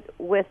keep it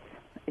with,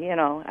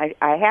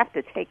 I have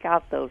to take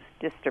out those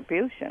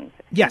distributions.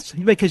 Yes,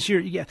 because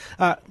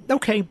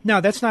okay.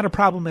 No, that's not a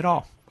problem at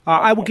all.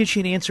 I will get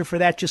you an answer for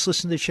that. Just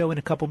listen to the show in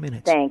a couple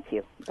minutes. Thank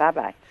you.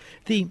 Bye-bye.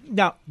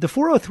 Now, the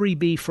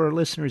 403B for our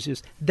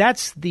listeners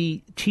that's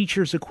the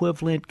teacher's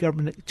equivalent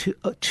government to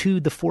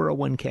the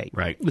 401k.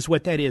 Right. Is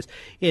what that is.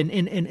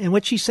 And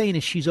what she's saying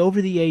is she's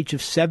over the age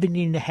of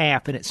 70 and a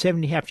half, and at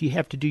 70 and a half you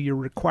have to do your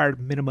required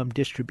minimum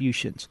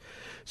distributions.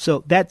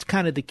 So that's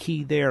kind of the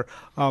key there.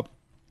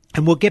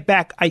 And we'll get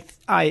back.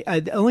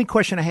 The only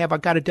question I have,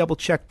 I've got to double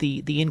check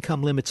the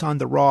income limits on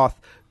the Roth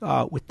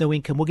with no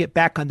income. We'll get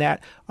back on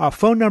that.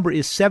 Phone number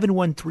is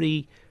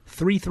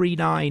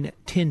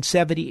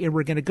 713-339-1070, and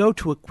we're going to go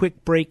to a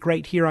quick break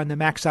right here on the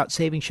Max Out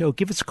Savings Show.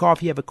 Give us a call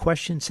if you have a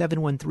question,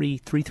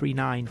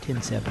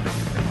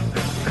 713-339-1070.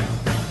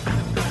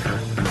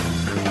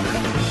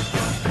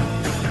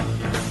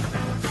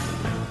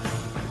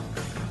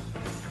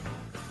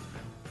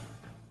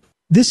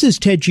 This is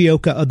Ted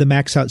Gioka of the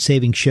Max Out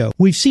Savings Show.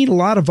 We've seen a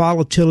lot of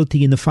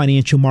volatility in the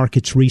financial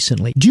markets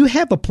recently. Do you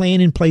have a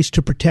plan in place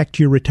to protect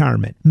your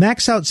retirement?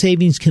 Max Out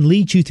Savings can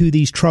lead you through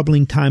these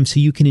troubling times so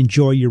you can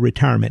enjoy your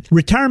retirement.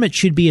 Retirement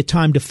should be a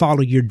time to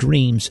follow your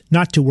dreams,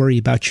 not to worry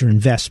about your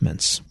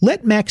investments.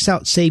 Let Max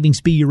Out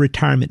Savings be your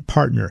retirement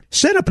partner.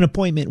 Set up an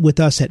appointment with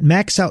us at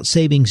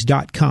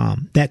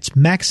maxoutsavings.com. That's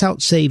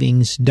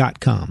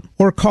maxoutsavings.com.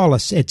 Or call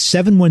us at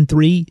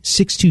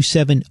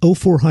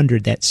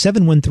 713-627-0400. That's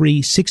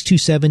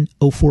 713-627-0400.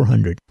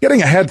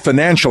 Getting ahead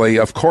financially,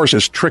 of course,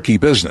 is tricky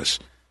business.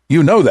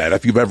 You know that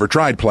if you've ever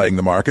tried playing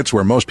the markets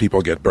where most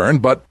people get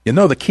burned, but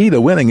the key to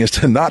winning is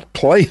to not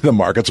play the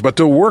markets, but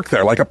to work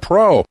there like a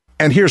pro.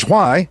 And here's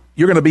why.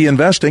 You're going to be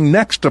investing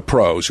next to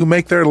pros who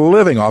make their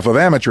living off of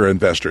amateur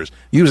investors,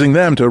 using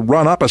them to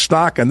run up a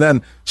stock and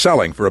then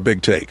selling for a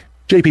big take.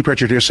 J.P.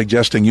 Pritchard here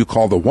suggesting you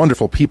call the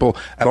wonderful people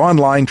at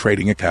Online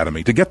Trading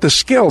Academy to get the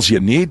skills you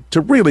need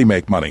to really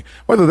make money,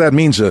 whether that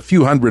means a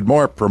few hundred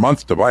more per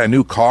month to buy a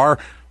new car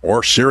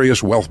or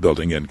serious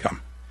wealth-building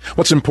income.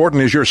 What's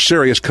important is your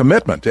serious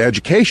commitment to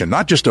education,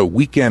 not just a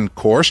weekend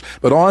course,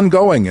 but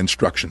ongoing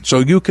instruction, so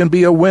you can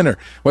be a winner,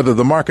 whether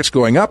the market's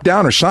going up,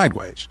 down, or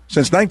sideways.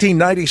 Since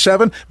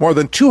 1997, more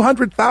than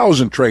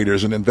 200,000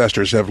 traders and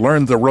investors have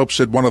learned the ropes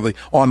at one of the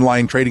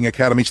Online Trading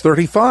Academy's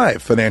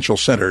 35 financial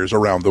centers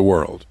around the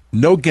world.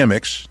 No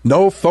gimmicks,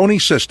 no phony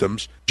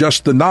systems,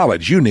 just the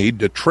knowledge you need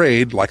to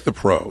trade like the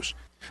pros.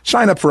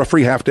 Sign up for a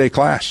free half-day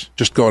class.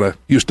 Just go to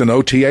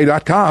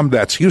HoustonOTA.com.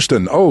 That's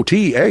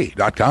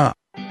HoustonOTA.com.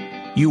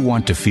 You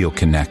want to feel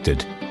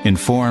connected,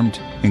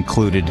 informed,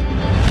 included,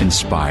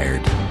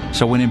 inspired.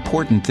 So when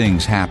important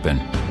things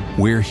happen,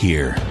 we're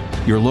here.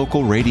 Your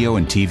local radio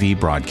and TV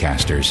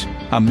broadcasters.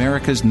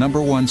 America's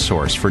 #1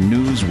 source for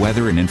news,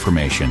 weather, and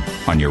information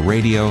on your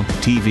radio,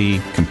 TV,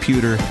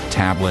 computer,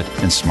 tablet,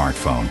 and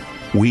smartphone.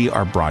 We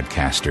are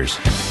broadcasters,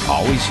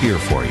 always here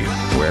for you,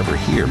 wherever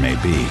here may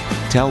be.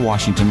 Tell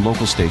Washington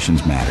local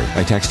stations matter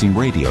by texting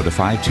radio to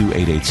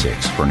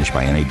 52886. Furnished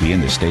by NAB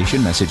and this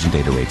station. Message and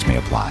data rates may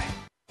apply.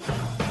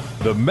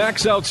 The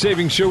Max Out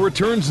Savings Show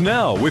returns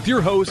now with your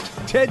host,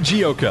 Ted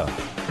Gioka.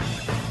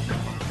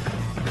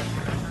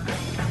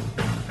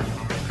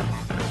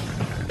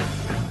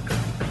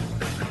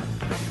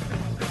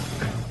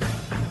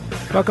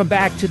 Welcome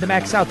back to the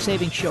Max Out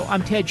Savings Show.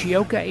 I'm Ted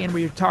Gioka, and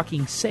we're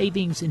talking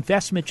savings,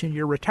 investments, and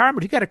your retirement.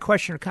 If you've got a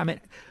question or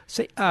comment,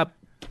 say,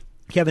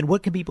 Kevin,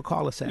 what can people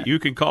call us at? You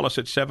can call us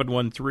at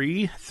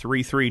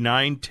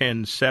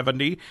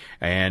 713-339-1070,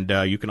 and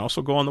you can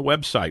also go on the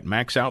website,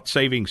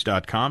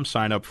 maxoutsavings.com,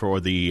 sign up for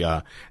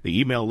the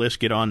email list,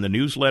 get on the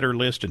newsletter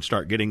list, and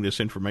start getting this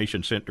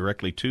information sent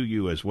directly to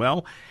you as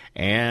well.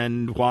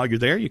 And while you're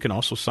there, you can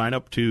also sign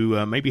up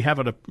to maybe have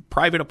a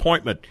private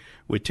appointment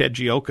with Ted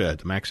Gioka at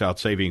the Max Out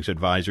Savings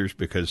Advisors,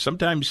 because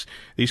sometimes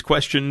these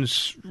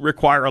questions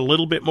require a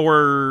little bit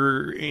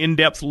more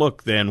in-depth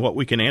look than what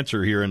we can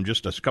answer here in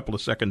just a couple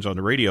of seconds on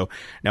the radio.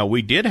 Now,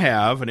 we did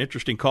have an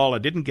interesting call. I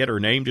didn't get her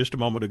name just a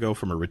moment ago,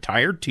 from a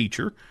retired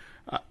teacher.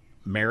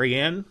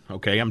 Marianne.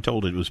 Okay, I'm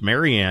told it was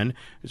Marianne.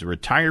 Is a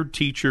retired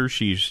teacher.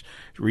 She's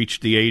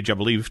reached the age, I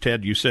believe,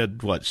 Ted, you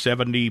said,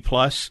 70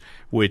 plus,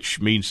 which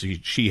means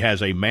she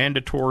has a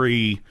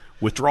mandatory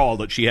withdrawal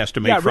that she has to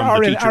make from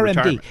the teacher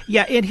retirement.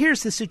 Yeah, and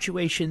here's the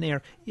situation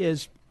there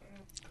is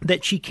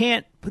that she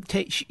can't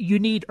take. You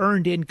need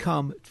earned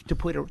income to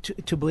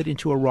put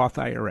into a Roth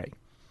IRA,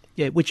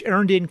 which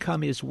earned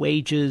income is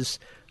wages,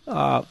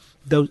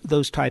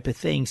 those type of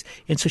things,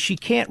 and so she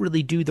can't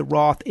really do the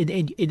Roth.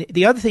 And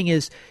the other thing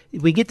is,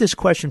 we get this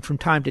question from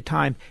time to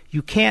time.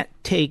 You can't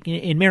take,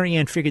 and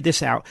Marianne figured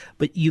this out,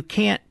 but you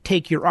can't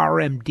take your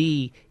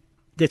RMD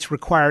that's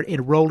required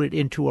and roll it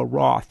into a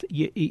Roth.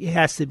 It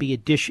has to be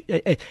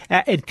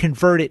and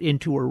convert it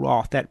into a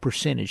Roth. That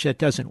percentage that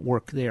doesn't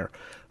work there.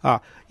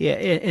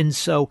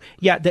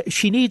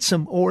 She needs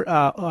some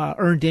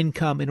earned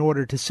income in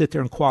order to sit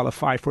there and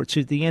qualify for it.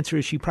 So the answer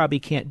is she probably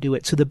can't do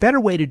it. So the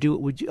better way to do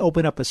it would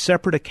open up a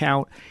separate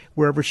account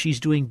wherever she's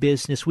doing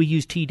business. We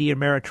use TD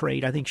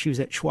Ameritrade. I think she was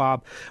at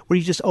Schwab, where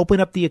you just open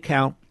up the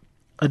account,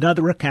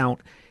 another account,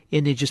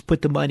 and then just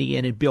put the money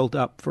in and build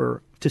up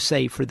to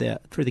save for the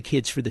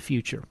kids for the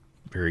future.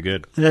 Very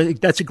good.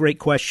 That's a great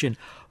question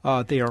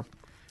there.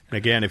 And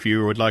again, if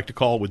you would like to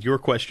call with your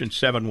question,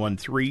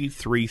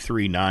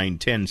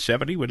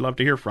 713-339-1070. We'd love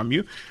to hear from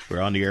you. We're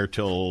on the air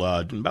till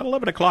about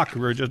 11 o'clock.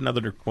 We're just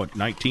another,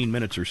 19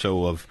 minutes or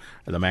so of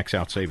the Max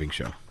Out Savings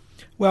Show.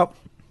 Well,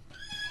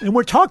 and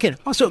we're talking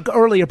also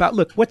earlier about,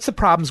 look, what's the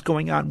problems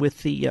going on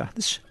with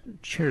this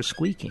chair is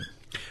squeaking.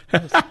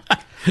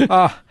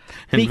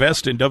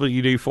 Invest in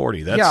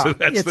WD-40.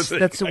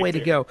 That's the way to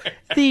go.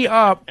 We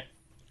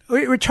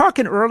were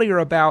talking earlier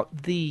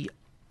about the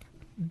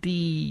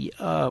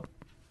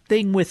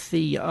thing with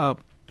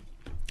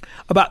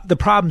about the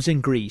problems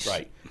in Greece,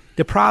 right?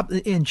 The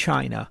problem in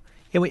China,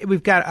 and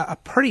we've got a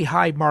pretty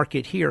high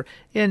market here.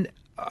 And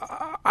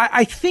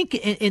I think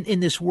in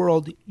this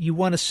world, you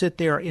want to sit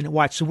there and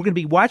watch. So we're going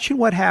to be watching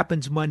what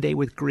happens Monday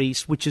with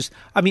Greece, which is,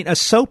 a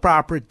soap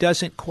opera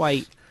doesn't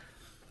quite,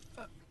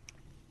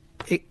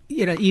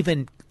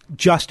 even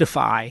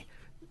justify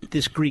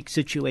this Greek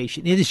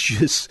situation. It is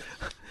just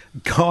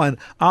gone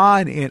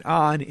on and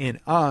on and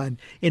on.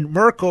 And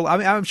Merkel,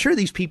 I'm sure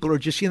these people are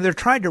just, they're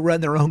trying to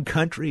run their own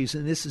countries,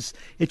 and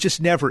it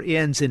just never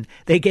ends. And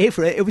they gave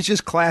her, it was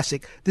just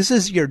classic. This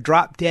is your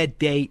drop dead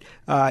date.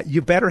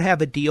 You better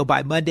have a deal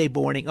by Monday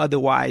morning,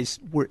 otherwise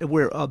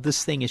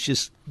this thing is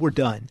just, we're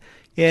done.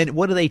 And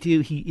what do?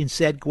 He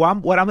said, well,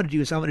 what I'm going to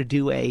do is I'm going to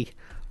do a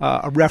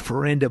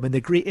referendum, and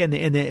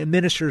the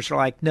ministers are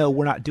like, no,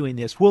 we're not doing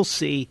this. We'll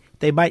see.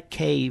 They might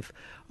cave.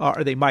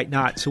 Or they might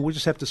not. So we'll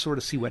just have to sort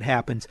of see what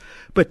happens.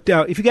 But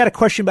if you got a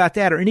question about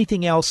that or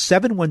anything else,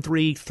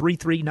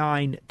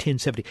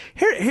 713-339-1070.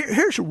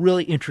 Here's a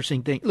really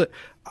interesting thing. Look,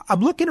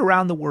 I'm looking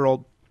around the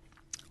world,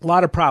 a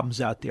lot of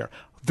problems out there.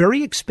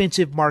 Very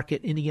expensive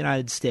market in the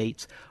United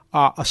States,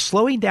 a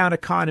slowing down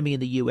economy in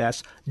the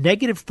U.S.,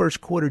 negative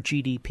first quarter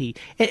GDP.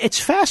 And it's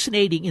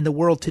fascinating in the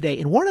world today.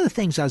 And one of the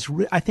things I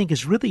think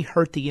has really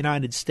hurt the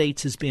United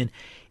States has been,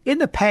 in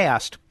the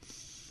past,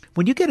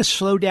 when you get a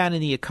slowdown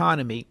in the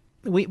economy,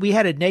 we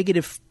had a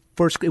negative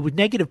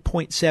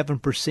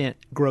 0.7%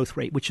 growth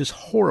rate, which is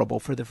horrible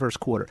for the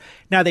first quarter.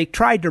 Now, they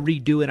tried to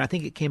redo it. I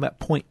think it came up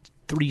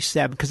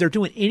 0.37 because they're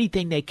doing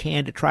anything they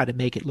can to try to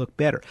make it look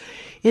better.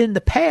 In the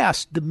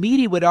past, the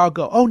media would all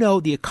go, oh, no,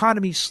 the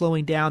economy's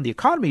slowing down. The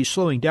economy is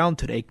slowing down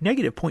today,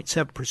 negative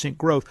 0.7%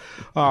 growth,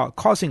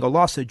 causing a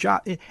loss of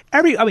jobs.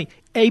 ABC,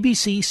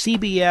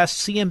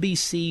 CBS,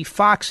 CNBC,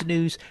 Fox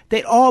News,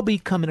 they'd all be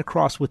coming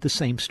across with the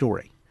same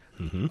story.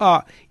 Mm-hmm.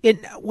 And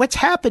what's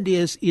happened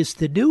is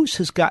the news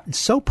has gotten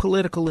so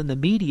political in the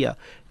media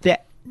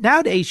that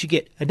nowadays you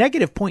get a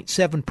negative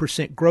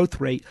 0.7% growth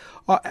rate,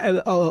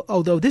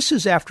 although this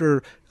is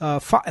after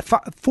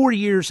 4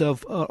 years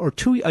of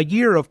a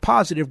year of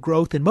positive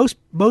growth, and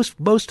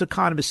most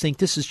economists think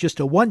this is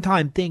just a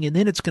one-time thing, and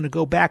then it's going to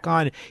go back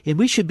on, and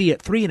we should be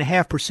at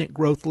 3.5%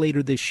 growth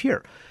later this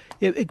year.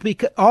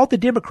 Because all the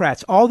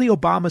Democrats, all the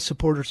Obama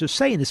supporters are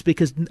saying this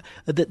because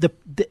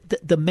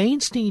the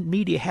mainstream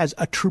media has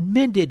a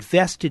tremendous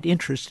vested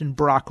interest in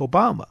Barack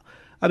Obama.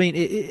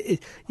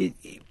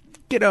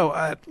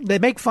 They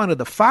make fun of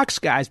the Fox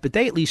guys, but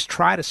they at least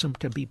try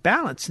to be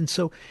balanced. And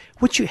so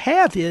what you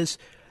have is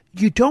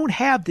you don't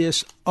have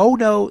this, oh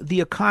no,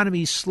 the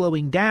economy's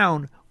slowing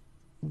down,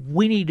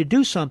 we need to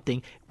do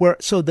something.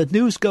 So the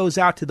news goes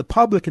out to the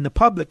public, and the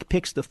public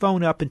picks the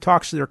phone up and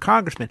talks to their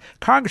congressman.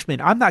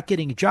 Congressman, I'm not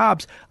getting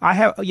jobs.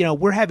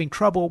 We're having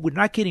trouble. We're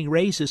not getting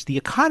raises. The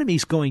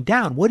economy's going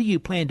down. What do you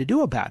plan to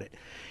do about it?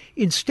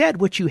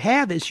 Instead, what you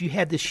have is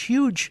this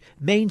huge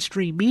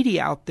mainstream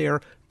media out there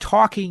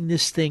talking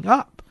this thing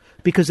up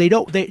because they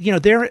have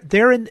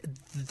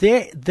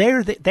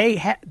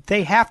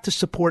to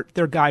support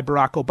their guy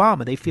Barack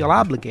Obama. They feel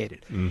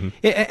obligated,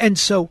 and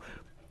so.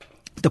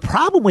 The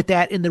problem with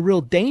that and the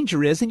real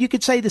danger is, and you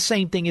could say the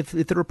same thing if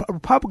the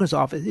Republicans'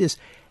 office is,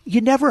 you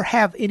never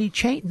have any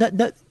change.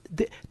 The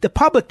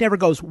public never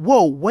goes,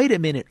 whoa, wait a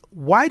minute.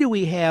 Why do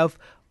we have,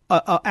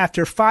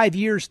 after 5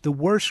 years, the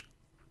worst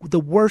the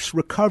worst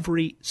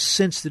recovery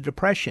since the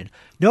Depression.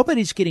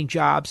 Nobody's getting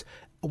jobs.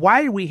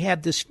 Why do we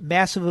have this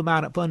massive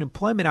amount of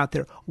unemployment out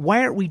there?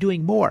 Why aren't we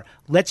doing more?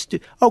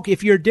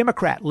 If you're a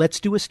Democrat,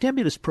 let's do a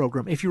stimulus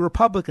program. If you're a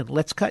Republican,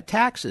 let's cut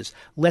taxes.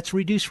 Let's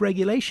reduce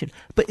regulation.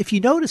 But if you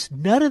notice,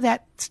 none of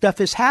that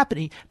stuff is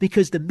happening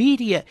because the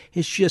media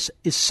is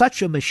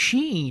such a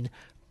machine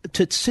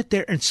to sit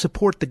there and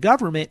support the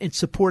government and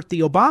support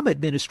the Obama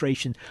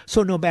administration.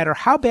 So no matter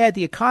how bad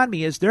the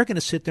economy is, they're going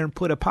to sit there and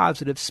put a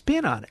positive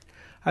spin on it.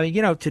 I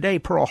mean, today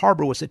Pearl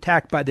Harbor was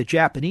attacked by the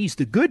Japanese.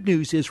 The good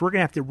news is we're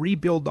going to have to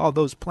rebuild all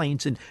those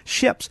planes and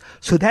ships.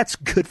 So that's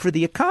good for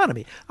the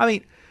economy. I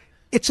mean,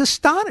 it's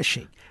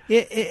astonishing.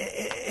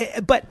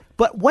 But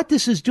what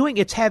this is doing,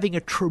 it's having a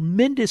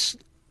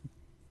tremendously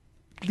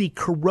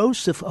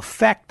corrosive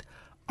effect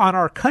on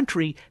our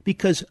country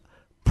because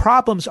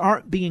problems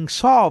aren't being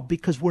solved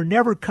because we're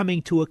never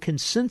coming to a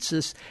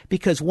consensus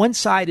because one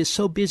side is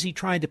so busy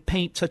trying to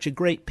paint such a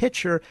great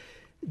picture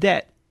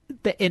that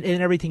and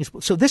everything is.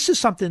 So this is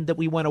something that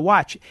we want to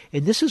watch,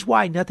 and this is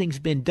why nothing's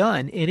been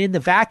done. And in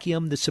the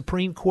vacuum, the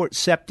Supreme Court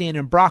stepped in,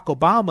 and Barack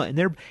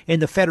Obama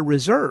and the Federal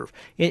Reserve.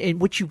 And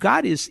what you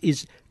got is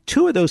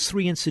two of those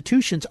three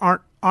institutions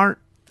aren't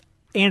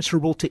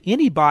answerable to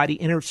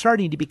anybody, and are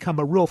starting to become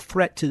a real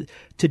threat to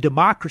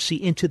democracy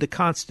and to the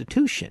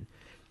Constitution,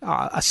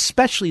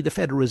 especially the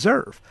Federal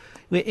Reserve.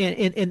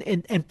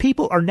 And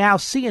people are now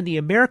seeing, the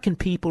American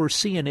people are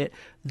seeing it.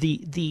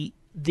 The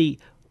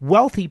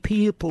wealthy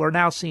people are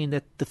now seeing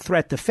that the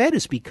threat the Fed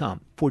has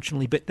become,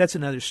 fortunately, but that's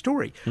another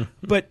story.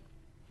 But,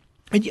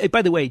 and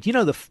by the way,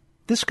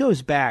 this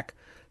goes back.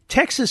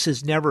 Texas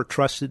has never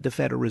trusted the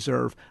Federal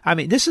Reserve. I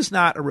mean, this is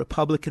not a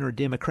Republican or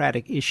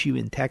Democratic issue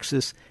in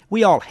Texas.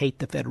 We all hate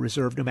the Federal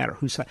Reserve, no matter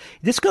whose side.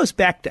 This goes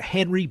back to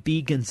Henry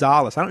B.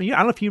 Gonzalez. I don't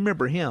know if you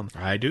remember him.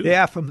 I do.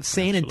 Yeah, from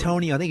San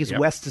Antonio. I think it's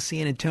west of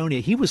San Antonio.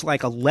 He was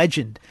like a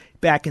legend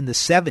back in the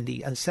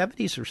 70s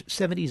or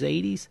 70s,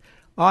 80s.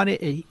 On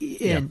it,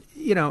 and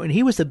and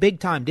he was a big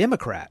time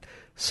Democrat.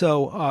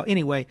 So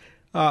anyway,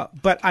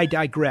 but I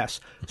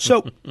digress.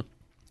 So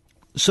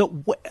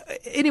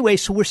anyway,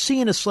 so we're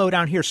seeing a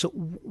slowdown here. So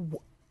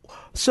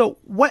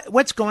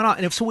what's going on?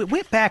 And so we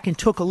went back and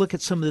took a look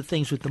at some of the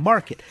things with the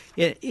market.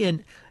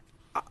 And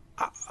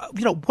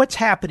what's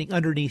happening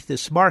underneath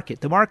this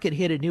market? The market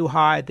hit a new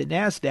high, the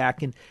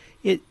Nasdaq, and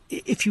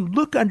if you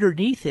look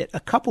underneath it, a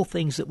couple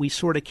things that we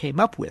sort of came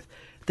up with.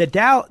 The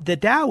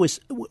Dow is.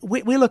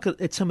 We look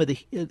at some of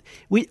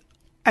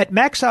at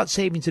Max Out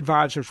Savings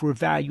Advisors, we're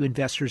value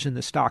investors in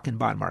the stock and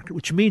bond market,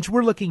 which means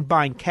we're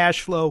buying cash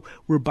flow,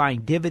 we're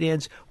buying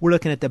dividends, we're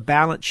looking at the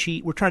balance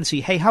sheet, we're trying to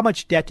see, hey, how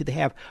much debt do they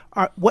have?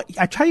 I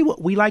tell you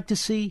what we like to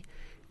see.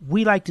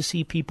 We like to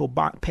see people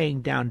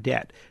paying down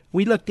debt.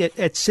 We looked at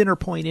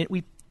CenterPoint.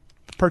 We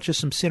purchased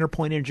some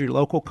CenterPoint Energy,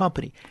 local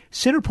company.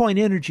 CenterPoint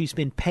Energy's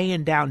been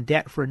paying down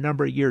debt for a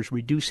number of years,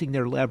 reducing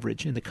their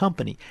leverage in the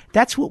company.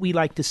 That's what we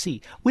like to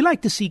see. We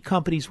like to see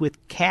companies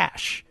with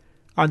cash,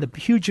 on the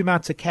huge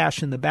amounts of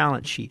cash in the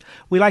balance sheet.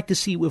 We like to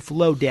see with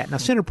low debt. Now,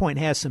 CenterPoint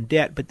has some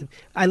debt, but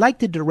I like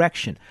the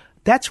direction.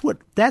 That's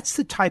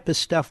the type of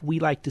stuff we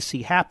like to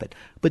see happen.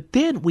 But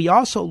then we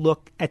also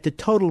look at the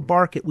total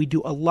market. We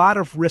do a lot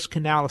of risk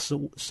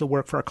analysis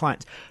work for our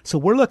clients. So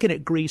we're looking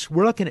at Greece,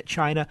 we're looking at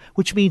China,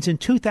 which means in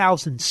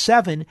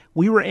 2007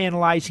 we were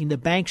analyzing the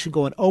banks and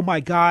going, oh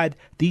my God,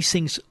 these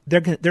things,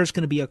 there's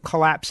going to be a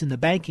collapse in the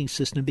banking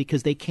system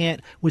because they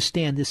can't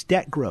withstand this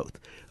debt growth.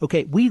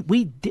 Okay, we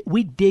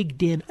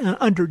digged in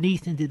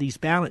underneath into these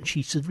balance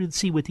sheets to really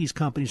see what these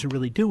companies are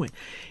really doing.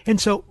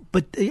 And so,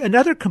 but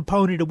another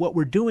component of what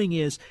we're doing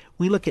is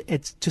we look at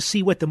to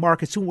see what the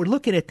market's doing. We're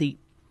looking at the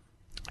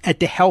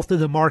health of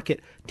the market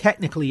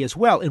technically as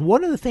well. And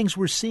one of the things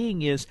we're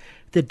seeing is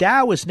the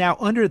Dow is now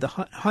under the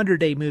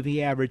 100-day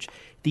moving average.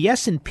 The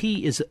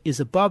S&P is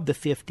above the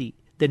 50.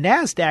 The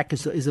Nasdaq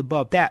is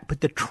above that,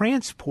 but the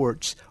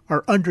transports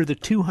are under the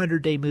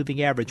 200-day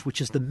moving average, which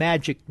is the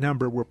magic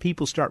number where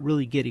people start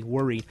really getting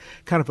worried,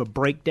 kind of a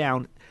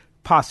breakdown,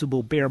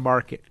 possible bear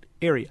market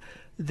area.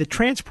 The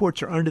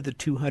transports are under the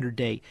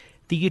 200-day.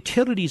 The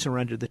utilities are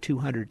under the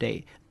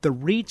 200-day. The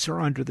REITs are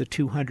under the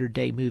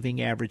 200-day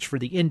moving average for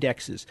the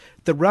indexes.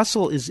 The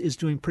Russell is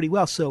doing pretty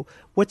well. So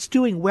what's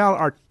doing well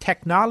are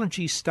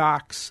technology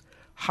stocks,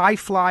 high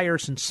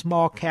flyers, and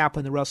small cap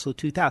in the Russell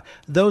 2000.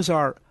 Those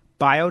are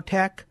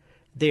biotech,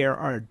 there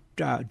are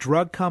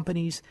drug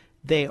companies,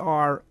 they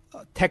are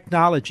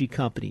technology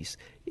companies.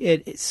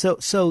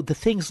 So the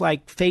things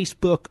like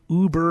Facebook,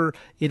 Uber,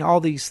 and all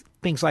these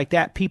things like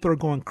that, people are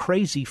going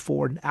crazy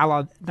for a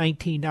la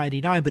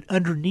 1999. But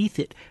underneath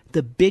it,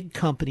 the big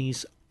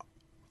companies,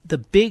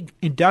 the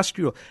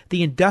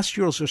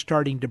industrials are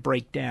starting to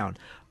break down.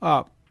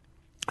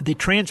 The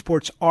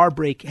transports have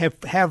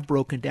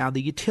broken down.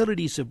 The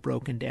utilities have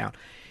broken down,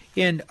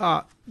 and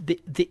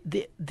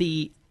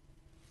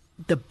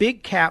the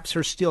big caps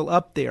are still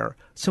up there,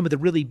 some of the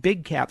really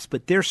big caps,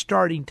 but they're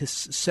starting to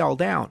sell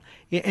down.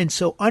 And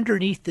so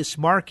underneath this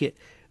market,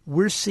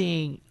 we're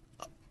seeing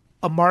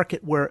a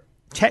market where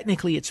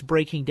technically it's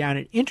breaking down,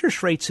 and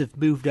interest rates have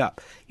moved up.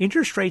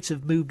 Interest rates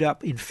have moved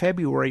up in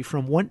February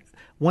from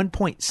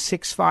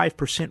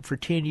 1.65% for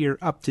 10-year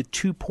up to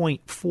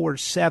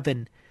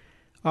 2.47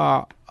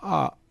 on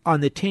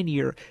the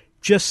 10-year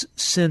just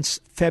since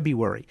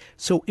February.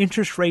 So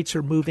interest rates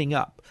are moving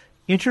up.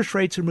 Interest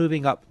rates are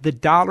moving up. The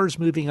dollar's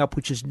moving up,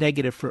 which is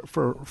negative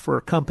for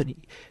a company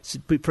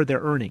for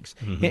their earnings.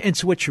 Mm-hmm. And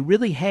so what you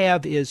really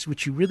have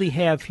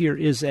here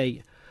is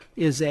a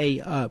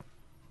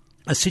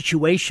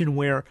situation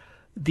where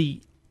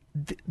the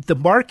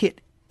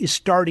market is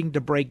starting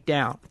to break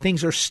down.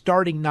 Things are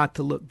starting not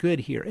to look good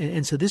here.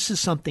 And so this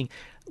is something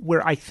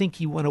where I think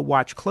you want to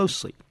watch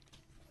closely.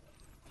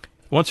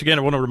 Once again,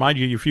 I want to remind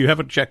you, if you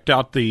haven't checked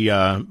out the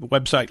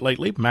website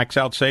lately,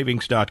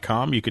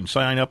 maxoutsavings.com, you can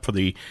sign up for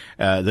the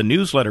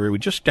newsletter. We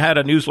just had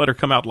a newsletter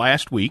come out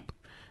last week.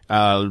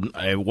 One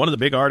of the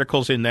big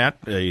articles in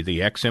that,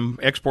 the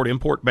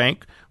Export-Import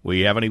Bank,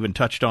 we haven't even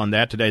touched on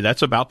that today.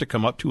 That's about to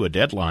come up to a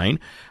deadline.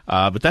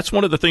 But that's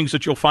one of the things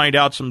that you'll find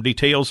out some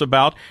details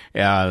about.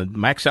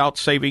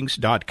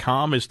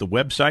 Maxoutsavings.com is the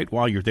website.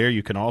 While you're there,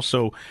 you can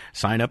also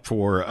sign up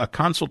for a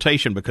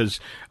consultation, because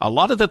a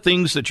lot of the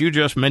things that you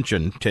just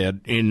mentioned, Ted,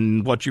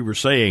 in what you were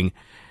saying,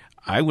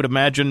 I would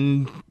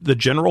imagine the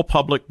general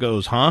public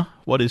goes, huh?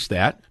 What is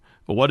that?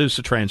 What is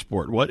the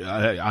transport? What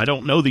I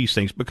don't know these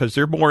things, because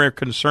they're more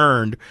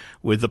concerned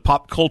with the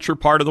pop culture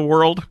part of the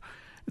world,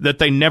 that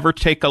they never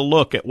take a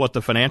look at what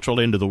the financial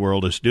end of the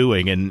world is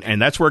doing.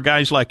 And that's where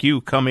guys like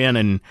you come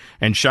in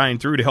and shine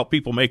through to help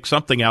people make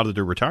something out of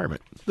their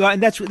retirement. Well,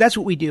 and that's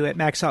what we do at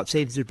Max Out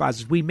Savings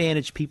Advisors. We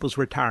manage people's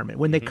retirement.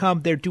 When they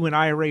come, they're doing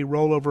IRA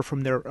rollover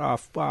from their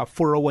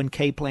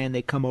 401k plan.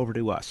 They come over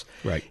to us.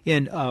 Right.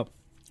 And I'll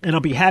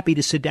be happy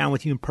to sit down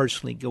with you and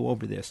personally go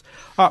over this.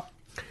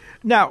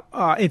 Now,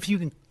 if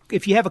you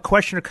have a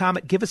question or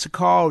comment, give us a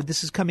call.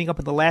 This is coming up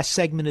in the last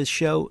segment of the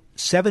show,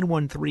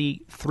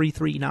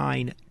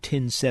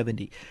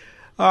 713-339-1070.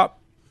 The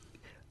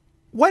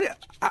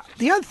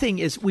other thing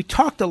is, we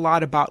talked a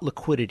lot about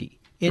liquidity.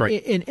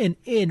 Right. And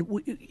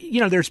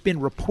there's been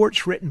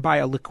reports written by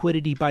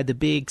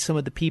some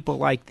of the people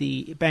like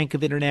the Bank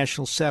of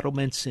International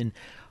Settlements and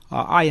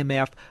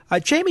IMF.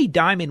 Jamie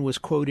Dimon was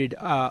quoted.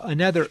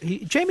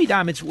 Jamie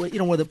Dimon's one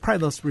of the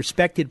probably most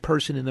respected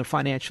person in the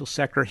financial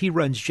sector. He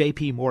runs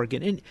J.P.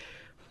 Morgan,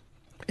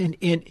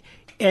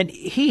 and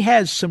he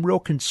has some real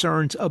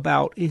concerns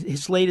about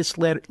his latest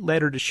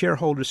letter to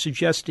shareholders,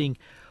 suggesting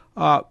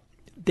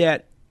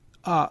that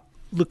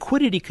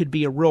liquidity could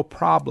be a real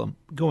problem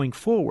going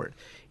forward.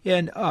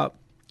 And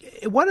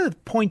one of the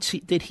points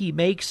that he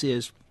makes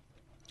is,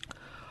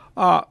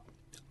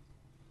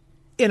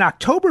 in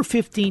October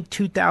 15,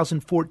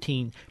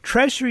 2014,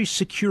 Treasury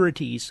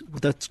securities,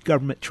 that's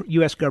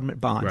U.S. government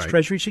bonds, right.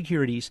 Treasury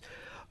securities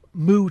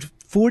moved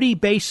 40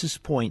 basis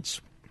points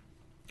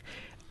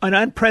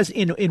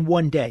in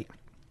one day.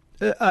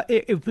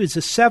 It was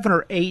a 7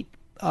 or 8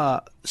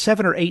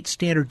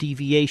 standard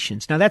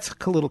deviations. Now, that's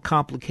a little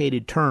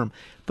complicated term,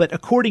 but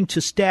according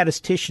to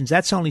statisticians,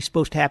 that's only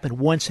supposed to happen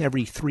once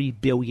every 3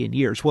 billion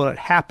years. Well, it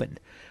happened,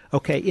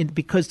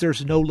 because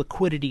there's no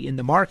liquidity in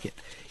the market.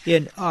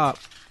 And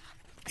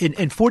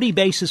 40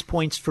 basis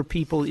points for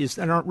people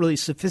that aren't really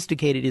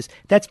sophisticated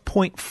that's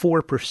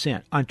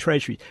 0.4% on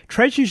treasuries.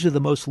 Treasuries are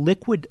the most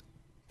liquid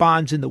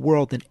bonds in the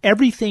world, and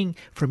everything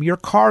from your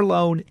car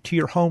loan to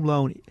your home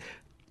loan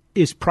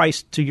is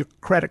priced to your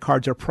credit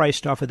cards are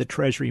priced off of the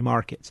treasury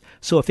markets.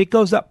 So if it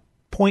goes up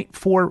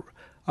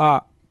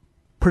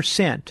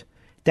 0.4%,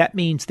 that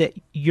means that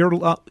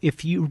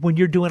when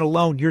you're doing a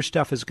loan, your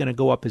stuff is going to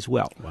go up as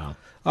well. Wow.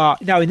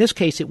 Now in this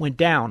case, it went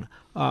down.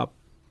 So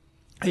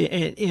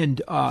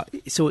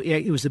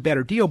it was a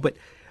better deal. But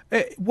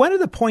one of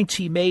the points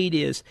he made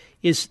is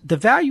the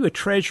value of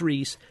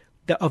treasuries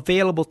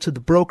available to the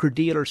broker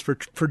dealers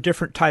for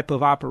different type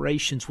of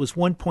operations was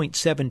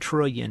 $1.7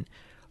 trillion.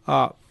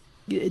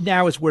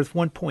 Now is worth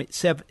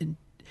 1.7.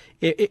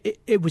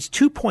 It was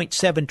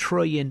 2.7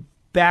 trillion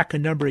back a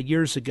number of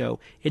years ago,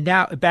 and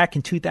now back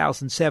in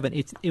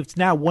 2007, it's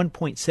now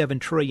 1.7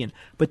 trillion.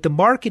 But the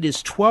market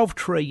is 12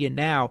 trillion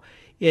now,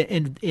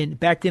 and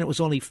back then it was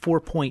only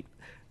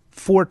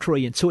 4.4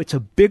 trillion. So it's a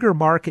bigger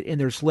market, and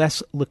there's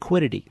less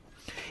liquidity.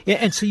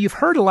 And so you've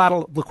heard a lot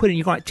of liquidity.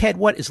 You're going, Ted,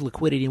 what is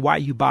liquidity, and why are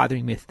you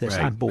bothering me with this?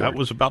 Right. I'm bored. That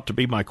was about to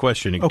be my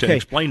question. Okay. To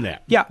explain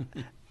that. Yeah.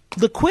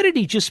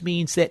 Liquidity just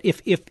means that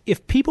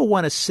if people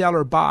want to sell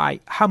or buy,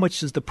 how much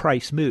does the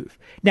price move?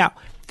 Now,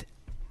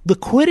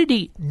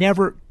 liquidity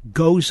never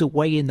goes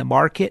away in the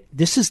market.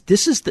 This is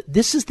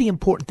the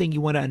important thing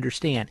you want to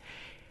understand.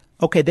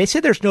 Okay, they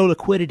said there's no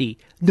liquidity.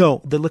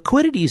 No, the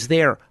liquidity is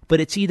there, but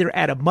it's either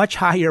at a much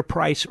higher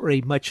price or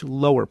a much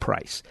lower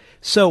price.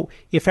 So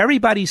if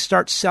everybody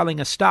starts selling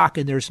a stock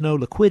and there's no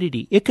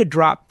liquidity, it could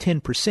drop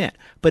 10%.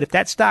 But if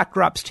that stock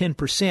drops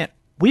 10%,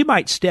 we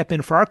might step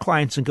in for our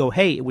clients and go,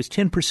 hey, it was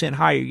 10%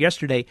 higher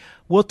yesterday.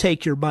 We'll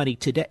take your money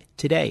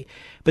today.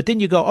 But then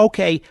you go,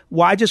 okay,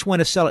 well, I just want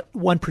to sell it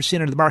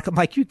 1% of the market. I'm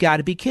like, you got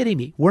to be kidding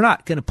me. We're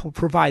not going to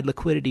provide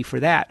liquidity for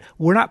that.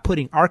 We're not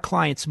putting our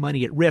clients'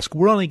 money at risk.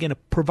 We're only going to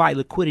provide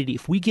liquidity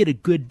if we get a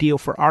good deal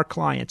for our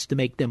clients to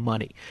make them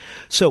money.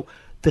 So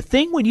the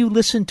thing when you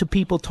listen to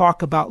people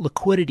talk about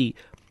liquidity,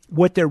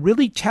 what they're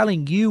really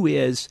telling you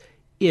is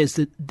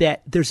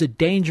that there's a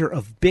danger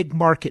of big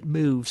market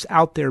moves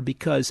out there,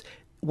 because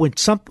when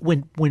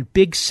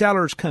big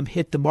sellers come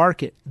hit the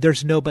market,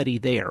 there's nobody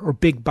there, or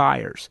big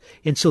buyers.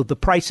 And so the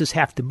prices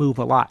have to move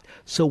a lot.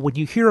 So when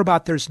you hear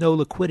about there's no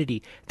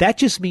liquidity, that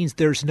just means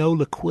there's no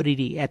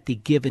liquidity at the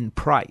given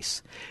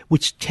price,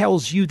 which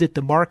tells you that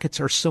the markets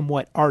are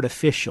somewhat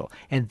artificial.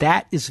 And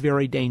that is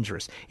very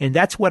dangerous. And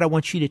that's what I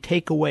want you to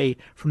take away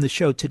from the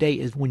show today,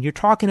 is when you're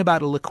talking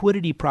about a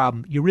liquidity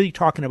problem, you're really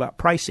talking about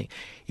pricing.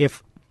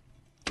 If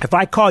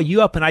I call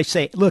you up and I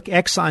say, look,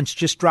 Exxon's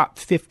just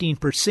dropped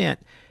 15%,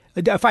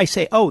 if I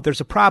say, oh,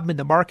 there's a problem in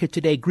the market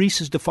today, Greece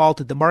has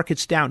defaulted, the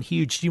market's down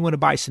huge, do you want to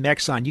buy some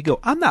Exxon? You go,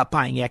 I'm not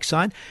buying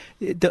Exxon.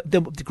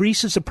 The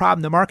Greece is a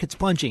problem, the market's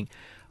plunging.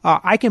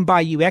 I can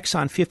buy you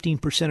Exxon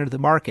 15% of the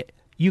market.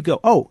 You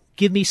go, oh,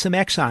 give me some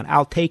Exxon,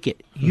 I'll take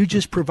it. You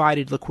just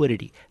provided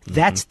liquidity.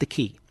 That's the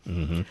key.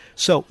 Mm-hmm.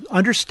 So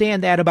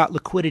understand that about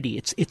liquidity.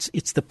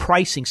 It's the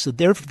pricing. So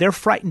they're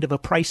frightened of a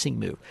pricing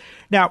move.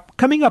 Now,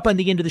 coming up on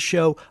the end of the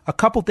show, a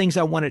couple things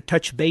I want to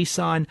touch base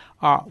on.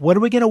 What are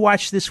we going to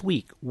watch this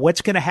week?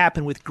 What's going to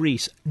happen with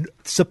Greece?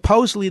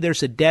 Supposedly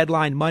there's a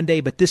deadline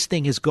Monday, but this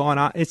thing has gone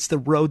on. It's the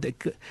road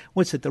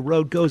that the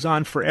road goes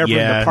on forever,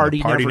 and the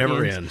party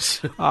never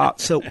ends.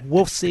 So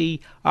we'll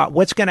see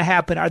what's going to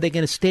happen. Are they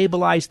going to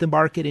stabilize the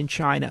market in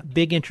China?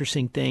 Big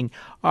interesting thing.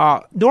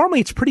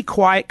 Normally it's pretty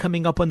quiet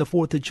coming up on the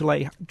 4th of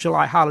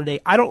July holiday.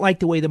 I don't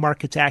like the way the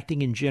market's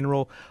acting in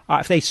general.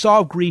 If they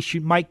solve Greece,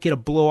 you might get a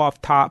blow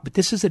off top, but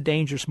this is a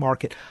dangerous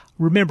market.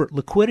 Remember,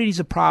 liquidity is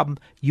a problem.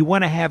 You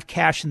want to have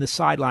cash in the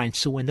sidelines,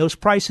 so when those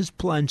prices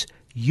plunge,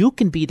 you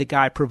can be the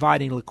guy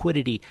providing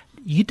liquidity.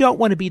 You don't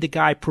want to be the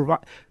guy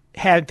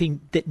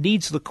that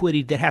needs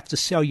liquidity that has to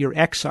sell your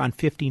Exxon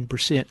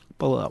 15%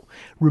 below.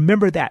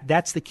 Remember that.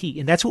 That's the key.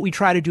 And that's what we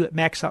try to do at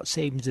Max Out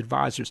Savings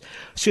Advisors.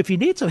 So if you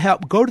need some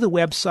help, go to the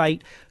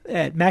website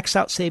at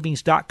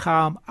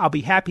maxoutsavings.com. I'll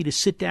be happy to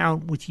sit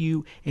down with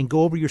you and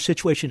go over your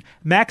situation.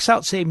 Max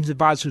Out Savings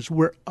Advisors,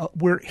 we're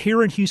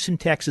here in Houston,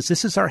 Texas.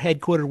 This is our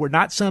headquarters. We're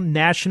not some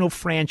national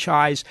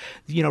franchise,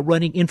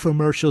 running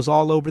infomercials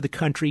all over the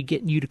country,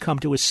 getting you to come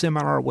to a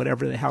seminar or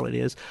whatever the hell it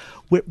is.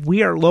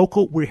 We are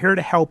local. We're here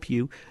to help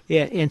you.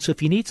 And so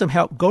if you need some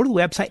help, go to the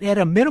website. At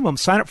a minimum,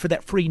 sign up for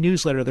that free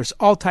newsletter. There's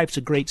all types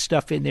of great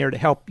stuff in there to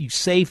help you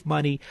save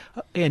money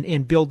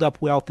and build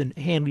up wealth and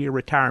handle your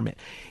retirement.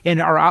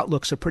 And our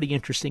outlooks are pretty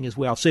interesting as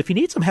well. So if you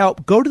need some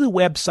help, go to the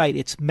website.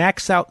 It's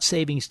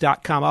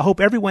maxoutsavings.com. I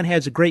hope everyone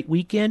has a great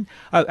weekend.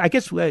 I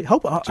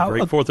hope it's a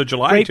great 4th of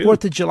July, great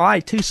 4th of July,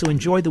 too. So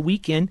enjoy the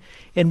weekend.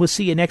 And we'll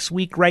see you next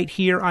week right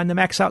here on the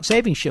Max Out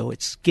Savings Show.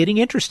 It's getting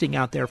interesting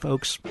out there,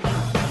 folks.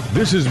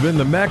 This has been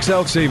the Max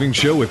Out Savings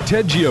Show with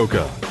Ted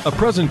Gioka, a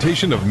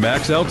presentation of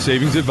Max Out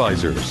Savings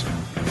Advisors.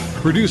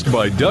 Produced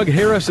by Doug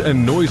Harris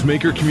and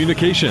Noisemaker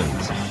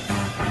Communications.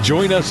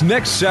 Join us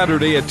next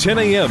Saturday at 10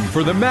 a.m.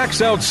 for the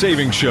Max Out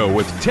Savings Show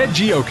with Ted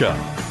Gioka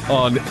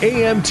on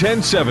AM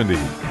 1070.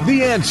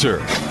 The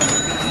Answer.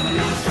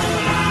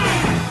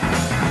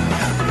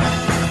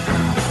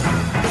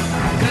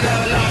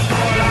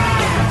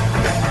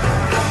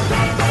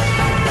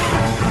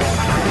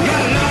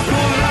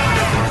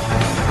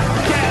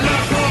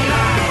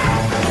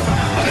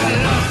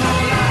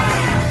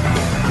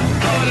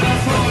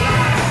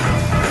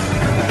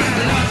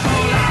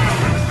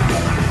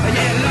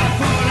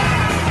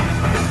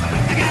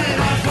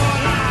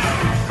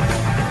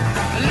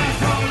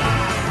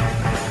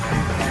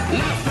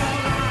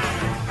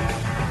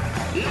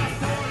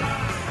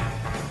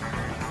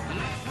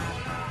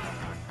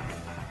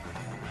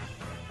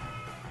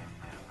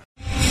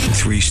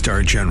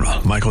 Three-star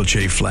General Michael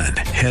J. Flynn,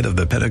 head of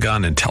the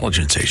Pentagon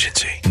Intelligence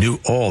Agency, knew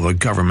all the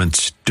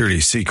government's dirty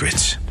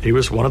secrets. He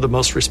was one of the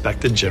most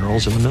respected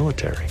generals in the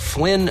military.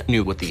 Flynn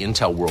knew what the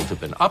intel world had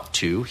been up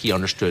to. He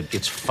understood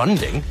its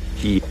funding.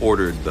 He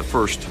ordered the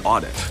first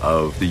audit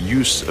of the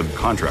use of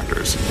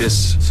contractors.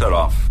 This set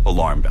off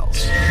alarm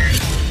bells.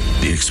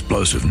 The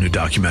explosive new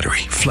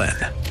documentary, Flynn,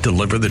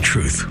 Deliver the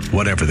Truth,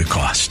 Whatever the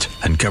Cost,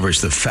 uncovers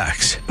the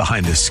facts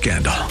behind this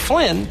scandal.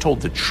 Flynn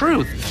told the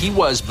truth. He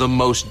was the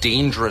most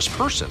dangerous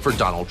person for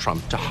Donald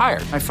Trump to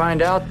hire. I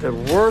find out the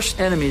worst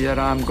enemy that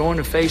I'm going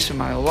to face in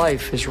my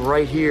life is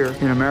right here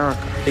in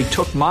America. They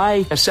took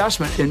my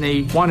assessment and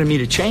they wanted me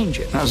to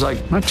change it. And I was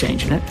like, I'm not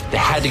changing it. They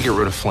had to get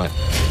rid of Flynn.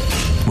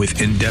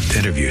 With in-depth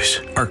interviews,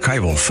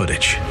 archival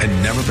footage,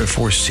 and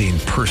never-before-seen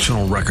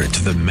personal records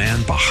of the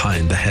man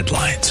behind the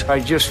headlines. I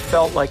just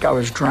felt like I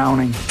was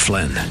drowning.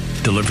 Flynn,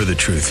 Deliver the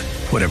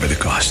Truth, Whatever the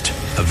Cost.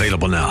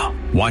 Available now.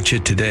 Watch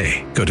it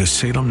today. Go to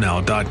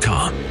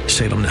salemnow.com.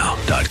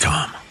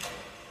 salemnow.com.